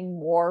seeing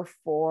more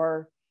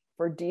for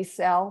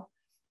desal.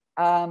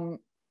 On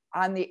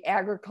the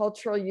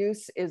agricultural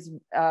use is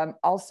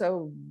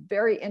also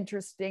very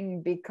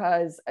interesting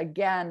because,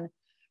 again,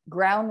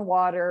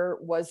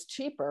 groundwater was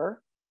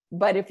cheaper.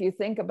 But if you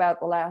think about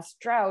the last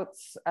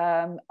droughts,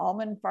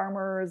 almond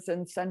farmers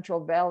in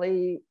Central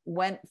Valley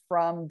went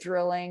from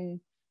drilling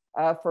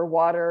for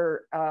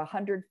water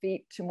 100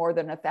 feet to more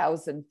than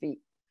 1,000 feet.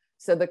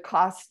 So the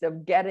cost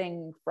of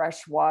getting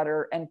fresh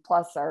water, and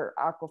plus our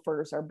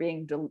aquifers are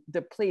being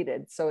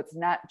depleted. So it's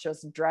not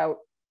just drought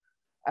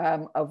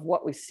of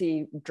what we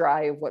see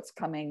dry of what's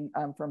coming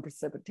from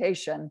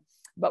precipitation,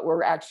 but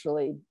we're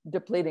actually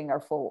depleting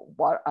our full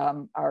water,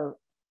 our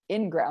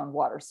in-ground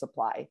water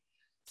supply.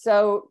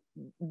 So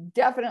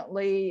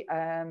definitely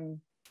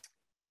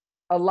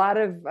a lot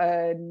of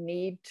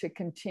need to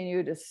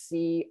continue to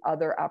see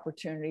other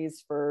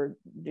opportunities for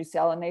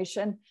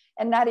desalination,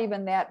 and not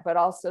even that, but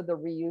also the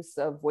reuse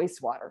of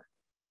wastewater.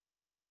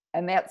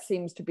 And that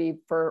seems to be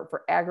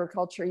for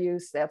agriculture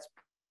use, that's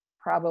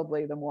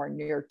probably the more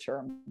near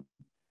term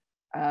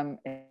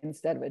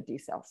instead of a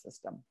desal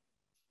system.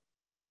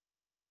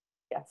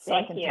 Yes, so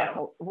Thank I can you.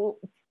 talk. Well,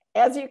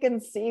 as you can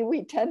see,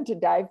 we tend to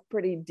dive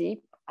pretty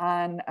deep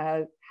on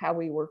how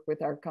we work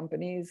with our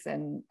companies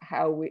and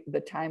how the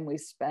time we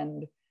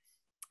spend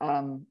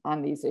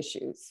on these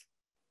issues.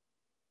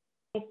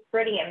 It's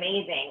pretty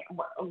amazing.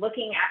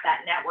 Looking at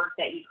that network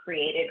that you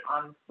created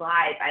on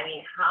slides, I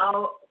mean,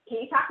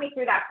 can you talk me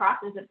through that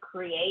process of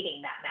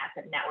creating that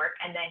massive network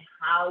and then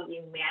how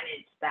you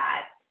manage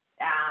that?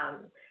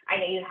 I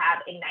know you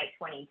have Ignite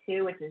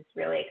 22, which is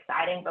really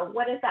exciting, but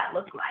what does that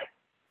look like?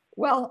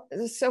 Well,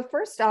 so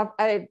first off,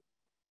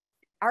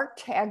 our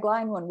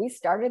tagline, when we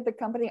started the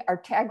company,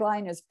 our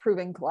tagline is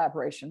proving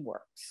collaboration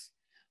works.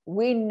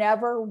 We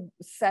never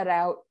set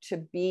out to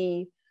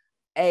be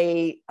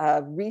a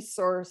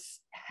resource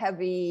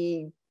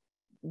heavy,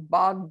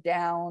 bogged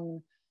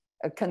down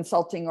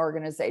consulting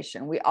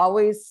organization. We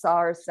always saw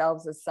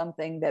ourselves as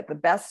something that the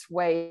best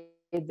way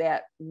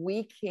that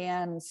we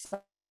can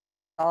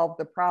solve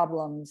the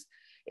problems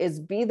is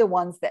be the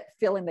ones that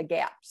fill in the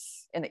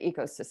gaps in the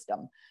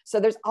ecosystem. So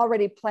there's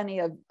already plenty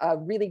of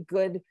really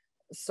good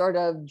sort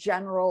of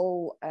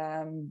general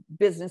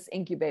business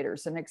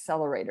incubators and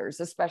accelerators,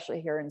 especially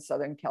here in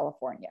Southern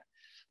California.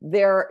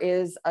 There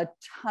is a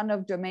ton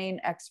of domain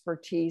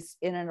expertise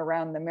in and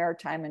around the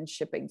maritime and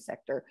shipping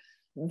sector.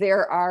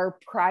 There are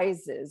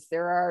prizes.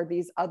 There are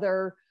these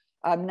other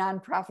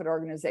nonprofit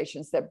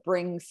organizations that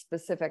bring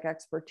specific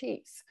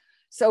expertise.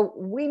 So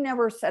we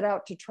never set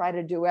out to try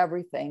to do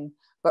everything,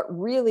 but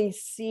really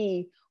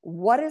see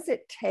what does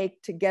it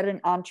take to get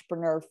an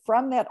entrepreneur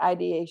from that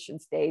ideation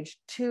stage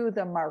to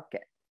the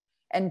market.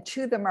 And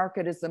to the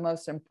market is the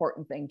most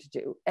important thing to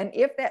do. And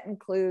if that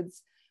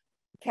includes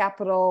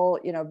capital,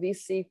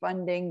 VC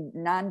funding,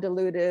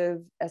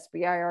 non-dilutive,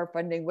 SBIR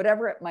funding,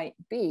 whatever it might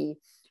be,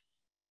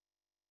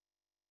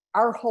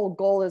 our whole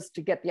goal is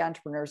to get the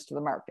entrepreneurs to the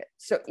market.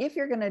 So if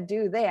you're going to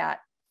do that,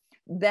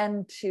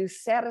 then to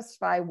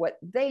satisfy what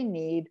they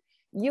need,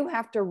 you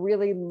have to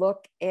really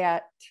look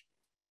at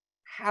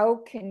how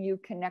can you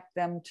connect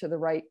them to the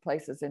right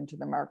places into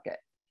the market.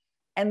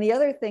 And the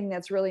other thing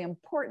that's really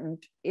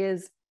important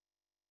is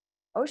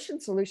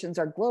ocean solutions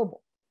are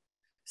global.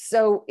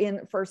 So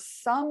for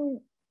some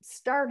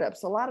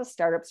startups, a lot of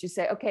startups, you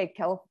say, okay,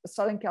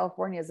 Southern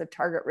California is a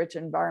target-rich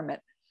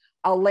environment.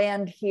 I'll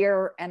land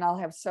here and I'll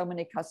have so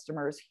many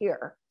customers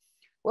here.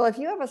 Well, if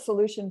you have a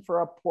solution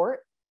for a port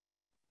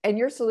and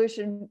your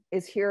solution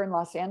is here in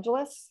Los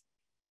Angeles,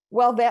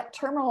 well, that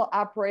terminal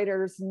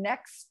operator's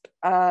next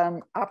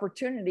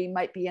opportunity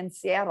might be in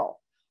Seattle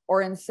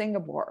or in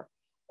Singapore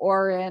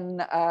or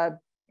in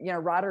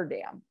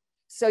Rotterdam.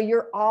 So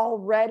you're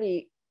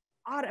already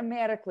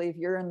automatically, if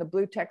you're in the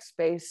blue tech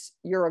space,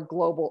 you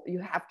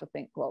have to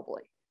think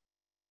globally.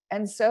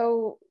 And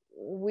so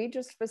we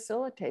just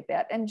facilitate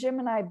that. And Jim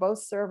and I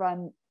both serve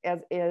in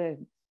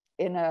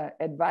an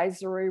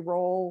advisory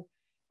role,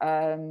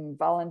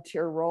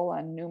 volunteer role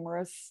on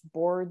numerous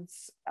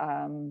boards.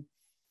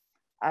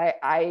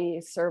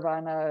 I serve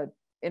on an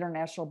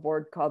international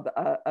board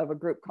of a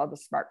group called the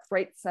Smart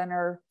Freight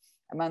Center.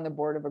 I'm on the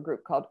board of a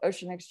group called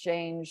Ocean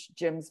Exchange.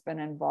 Jim's been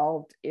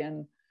involved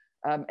in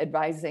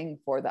advising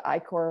for the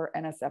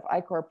NSF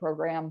I-Corps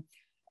program,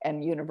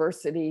 and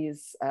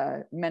universities,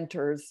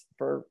 mentors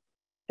for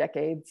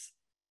decades.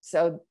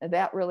 So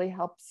that really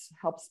helps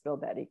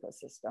build that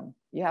ecosystem.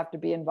 You have to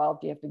be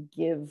involved, you have to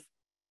give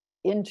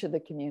into the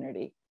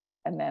community,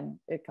 and then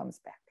it comes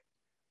back.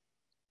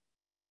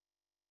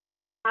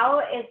 How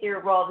is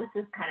your role, this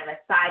is kind of a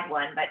side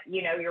one, but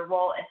your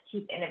role as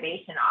Chief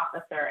Innovation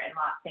Officer in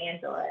Los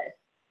Angeles,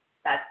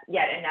 that's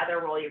yet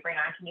another role you bring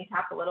on. Can you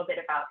talk a little bit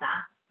about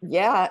that?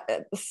 Yeah,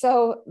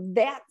 so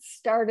that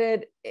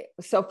started,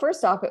 so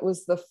first off, it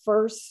was the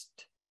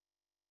first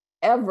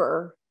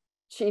ever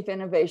Chief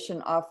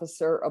Innovation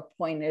Officer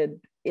appointed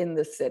in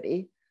the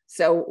city.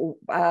 So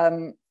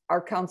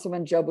our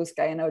Councilman Joe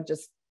Buscaino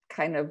just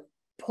kind of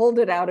pulled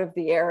it out of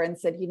the air and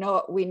said, you know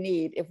what we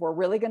need, if we're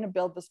really going to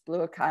build this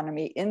blue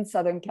economy in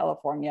Southern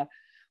California,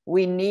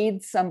 we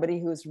need somebody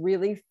who's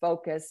really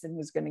focused and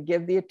who's going to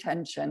give the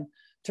attention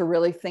to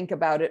really think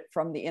about it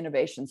from the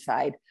innovation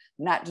side,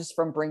 not just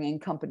from bringing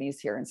companies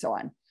here and so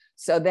on.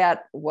 So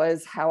that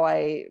was how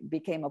I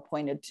became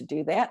appointed to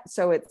do that.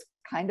 So it's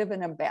kind of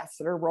an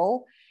ambassador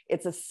role.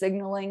 It's a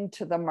signaling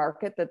to the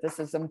market that this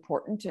is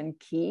important and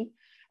key.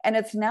 And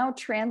it's now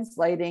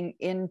translating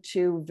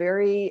into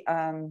very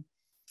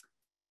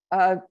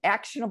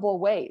actionable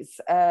ways.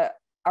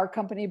 Our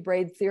company,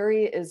 Braid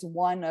Theory, is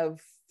one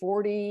of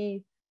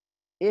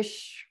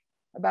 40-ish,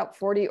 about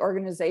 40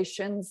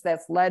 organizations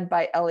that's led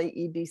by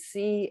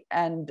LAEDC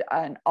and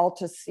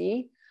Alta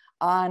C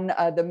on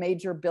the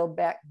major Build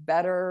Back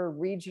Better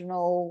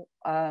regional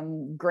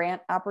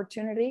grant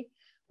opportunity.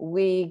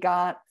 We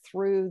got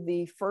through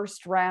the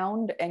first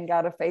round and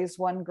got a phase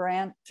 1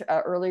 grant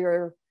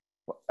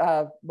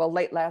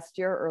late last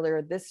year,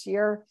 earlier this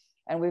year.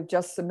 And we've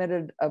just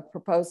submitted a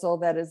proposal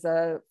that is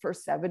for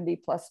 $70+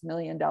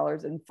 million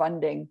in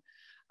funding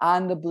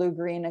on the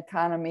blue-green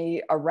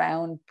economy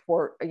around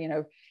port,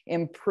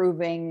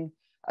 improving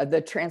the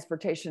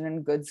transportation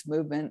and goods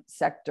movement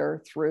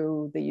sector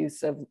through the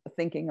use of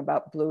thinking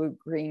about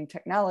blue-green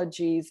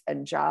technologies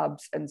and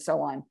jobs and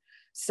so on.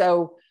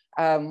 So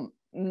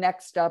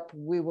next up,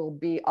 we will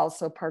be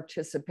also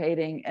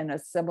participating in a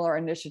similar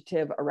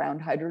initiative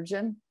around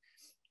hydrogen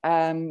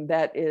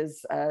that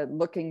is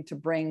looking to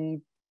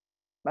bring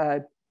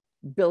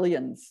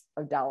billions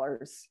of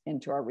dollars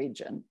into our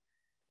region.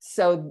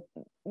 So,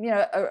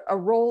 a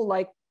role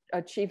like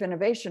a chief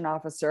innovation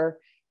officer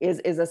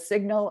is a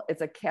signal,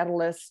 it's a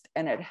catalyst,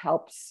 and it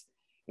helps,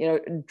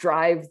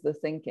 drive the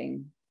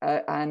thinking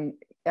on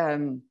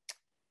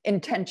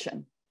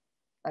intention,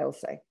 I will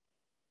say.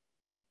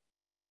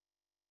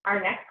 Our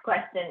next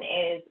question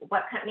is,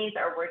 what companies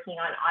are working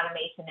on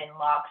automation in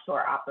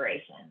longshore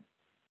operations?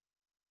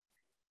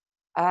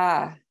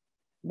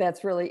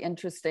 That's really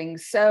interesting.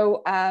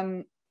 So,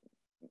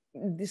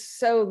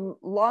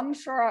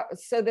 longshore,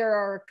 so there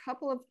are a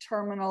couple of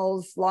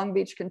terminals, Long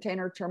Beach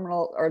Container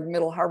Terminal or the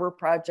Middle Harbor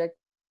Project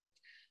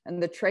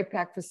and the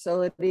TRAPAC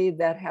facility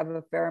that have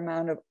a fair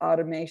amount of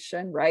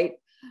automation, right?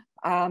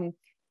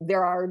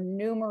 There are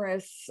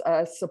numerous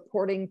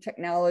supporting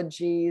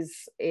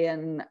technologies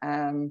in,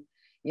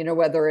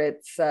 whether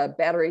it's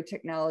battery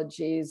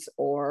technologies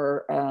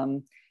or,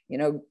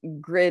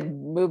 grid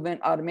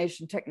movement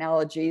automation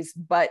technologies.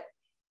 But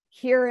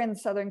here in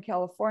Southern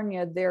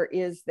California, there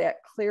is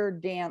that clear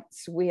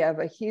dance. We have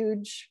a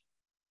huge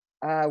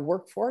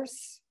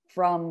workforce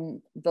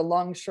from the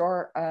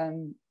longshore,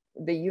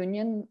 the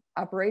union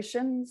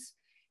operations,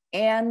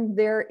 and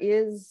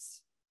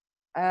there's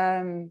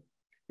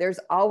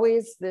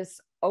always this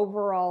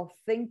overall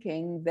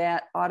thinking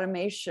that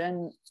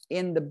automation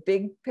in the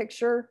big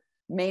picture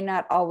may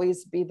not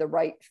always be the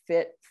right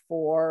fit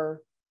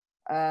for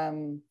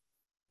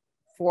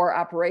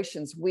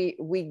operations.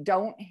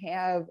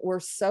 We're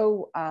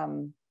so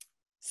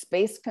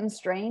space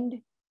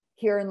constrained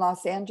here in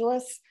Los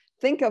Angeles.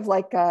 Think of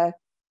like a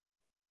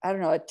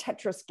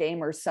Tetris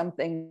game or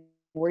something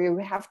where you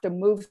have to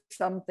move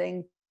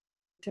something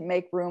to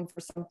make room for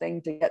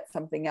something to get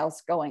something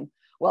else going.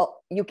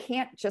 Well, you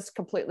can't just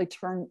completely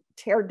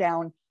tear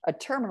down a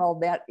terminal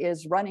that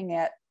is running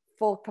at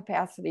full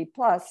capacity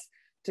plus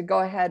to go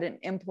ahead and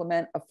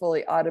implement a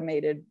fully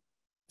automated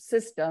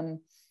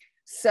system.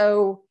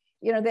 So,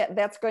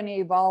 that's going to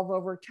evolve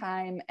over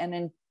time.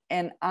 And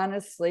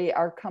honestly,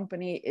 our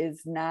company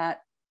is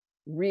not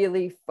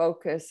really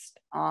focused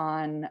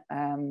on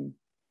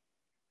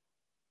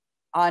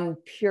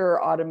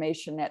pure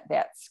automation at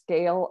that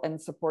scale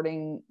and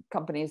supporting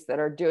companies that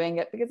are doing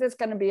it, because it's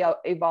going to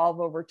evolve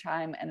over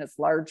time. And it's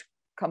large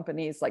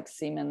companies like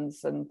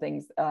Siemens and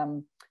things,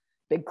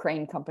 big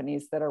crane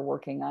companies that are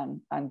working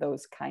on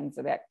those kinds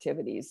of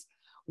activities.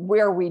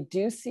 Where we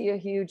do see a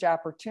huge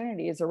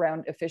opportunity is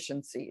around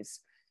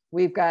efficiencies.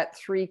 We've got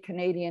 3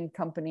 Canadian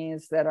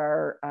companies that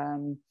are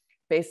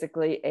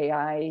basically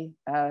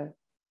AI-led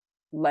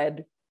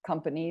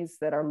companies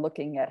that are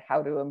looking at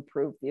how to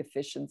improve the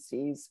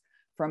efficiencies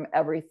from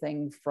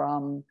everything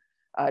from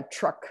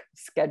truck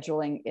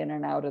scheduling in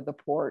and out of the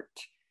port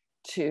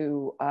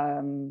to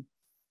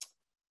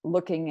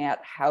looking at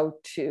how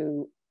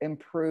to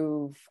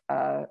improve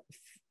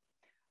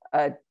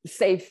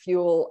save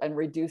fuel and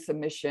reduce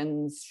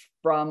emissions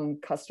from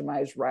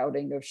customized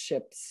routing of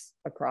ships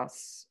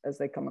as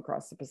they come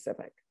across the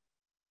Pacific.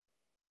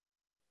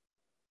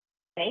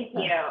 Thank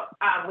you.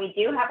 We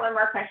do have one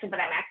more question, but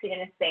I'm actually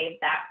going to save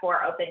that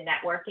for open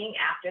networking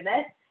after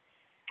this.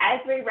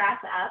 As we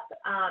wrap up,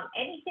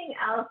 anything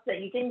else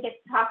that you didn't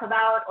get to talk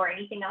about or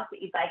anything else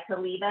that you'd like to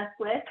leave us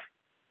with?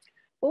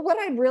 Well, what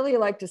I'd really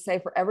like to say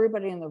for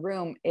everybody in the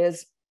room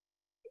is,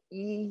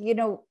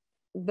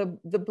 the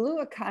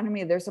blue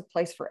economy, there's a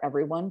place for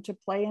everyone to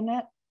play in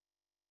it.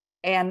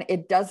 And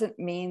it doesn't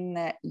mean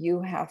that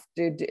you have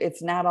to,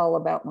 it's not all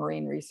about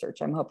marine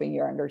research. I'm hoping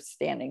you're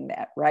understanding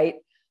that, right?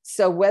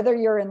 So whether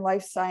you're in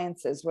life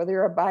sciences, whether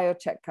you're a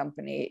biotech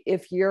company,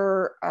 if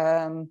you're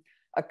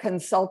a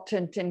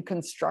consultant in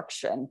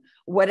construction,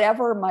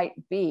 whatever it might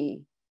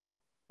be,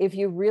 if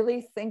you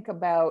really think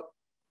about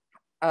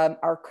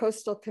our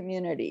coastal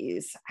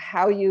communities,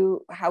 how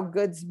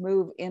goods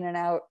move in and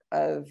out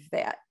of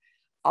that,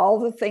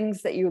 all the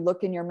things that you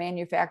look in your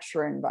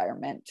manufacturer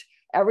environment,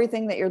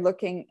 everything that you're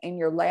looking in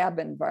your lab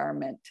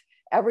environment,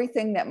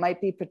 everything that might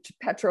be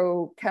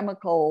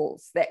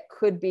petrochemicals that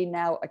could be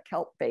now a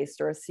kelp-based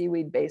or a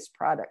seaweed-based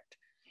product.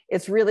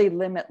 It's really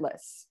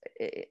limitless.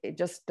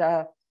 Just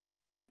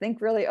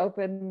think really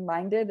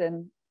open-minded,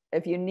 and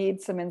if you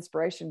need some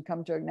inspiration,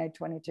 come to Ignite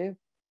 22.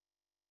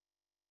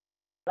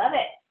 Love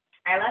it.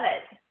 I love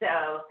it.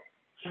 So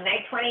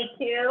Ignite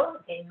 22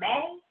 in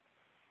May.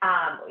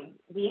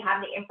 We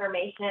have the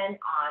information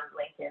on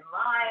LinkedIn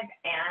Live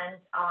and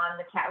on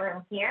the chat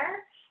room here.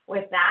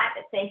 With that,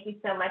 thank thank you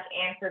so much,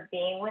 Anne, for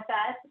being with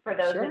us. For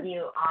those Sure. of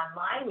you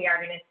online, we are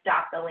going to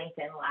stop the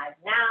LinkedIn Live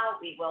now.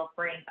 We will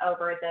bring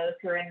over those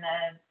who are in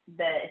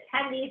the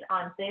attendees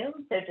on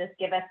Zoom. So just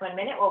give us 1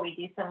 minute while we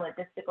do some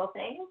logistical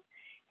things,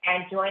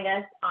 and join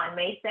us on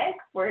May 6th.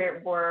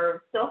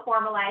 We're still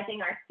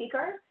formalizing our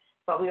speakers,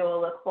 but we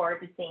will look forward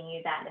to seeing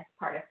you then as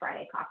part of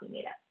Friday Coffee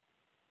Meetup.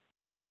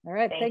 All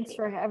right. Thank Thanks you.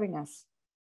 for having us.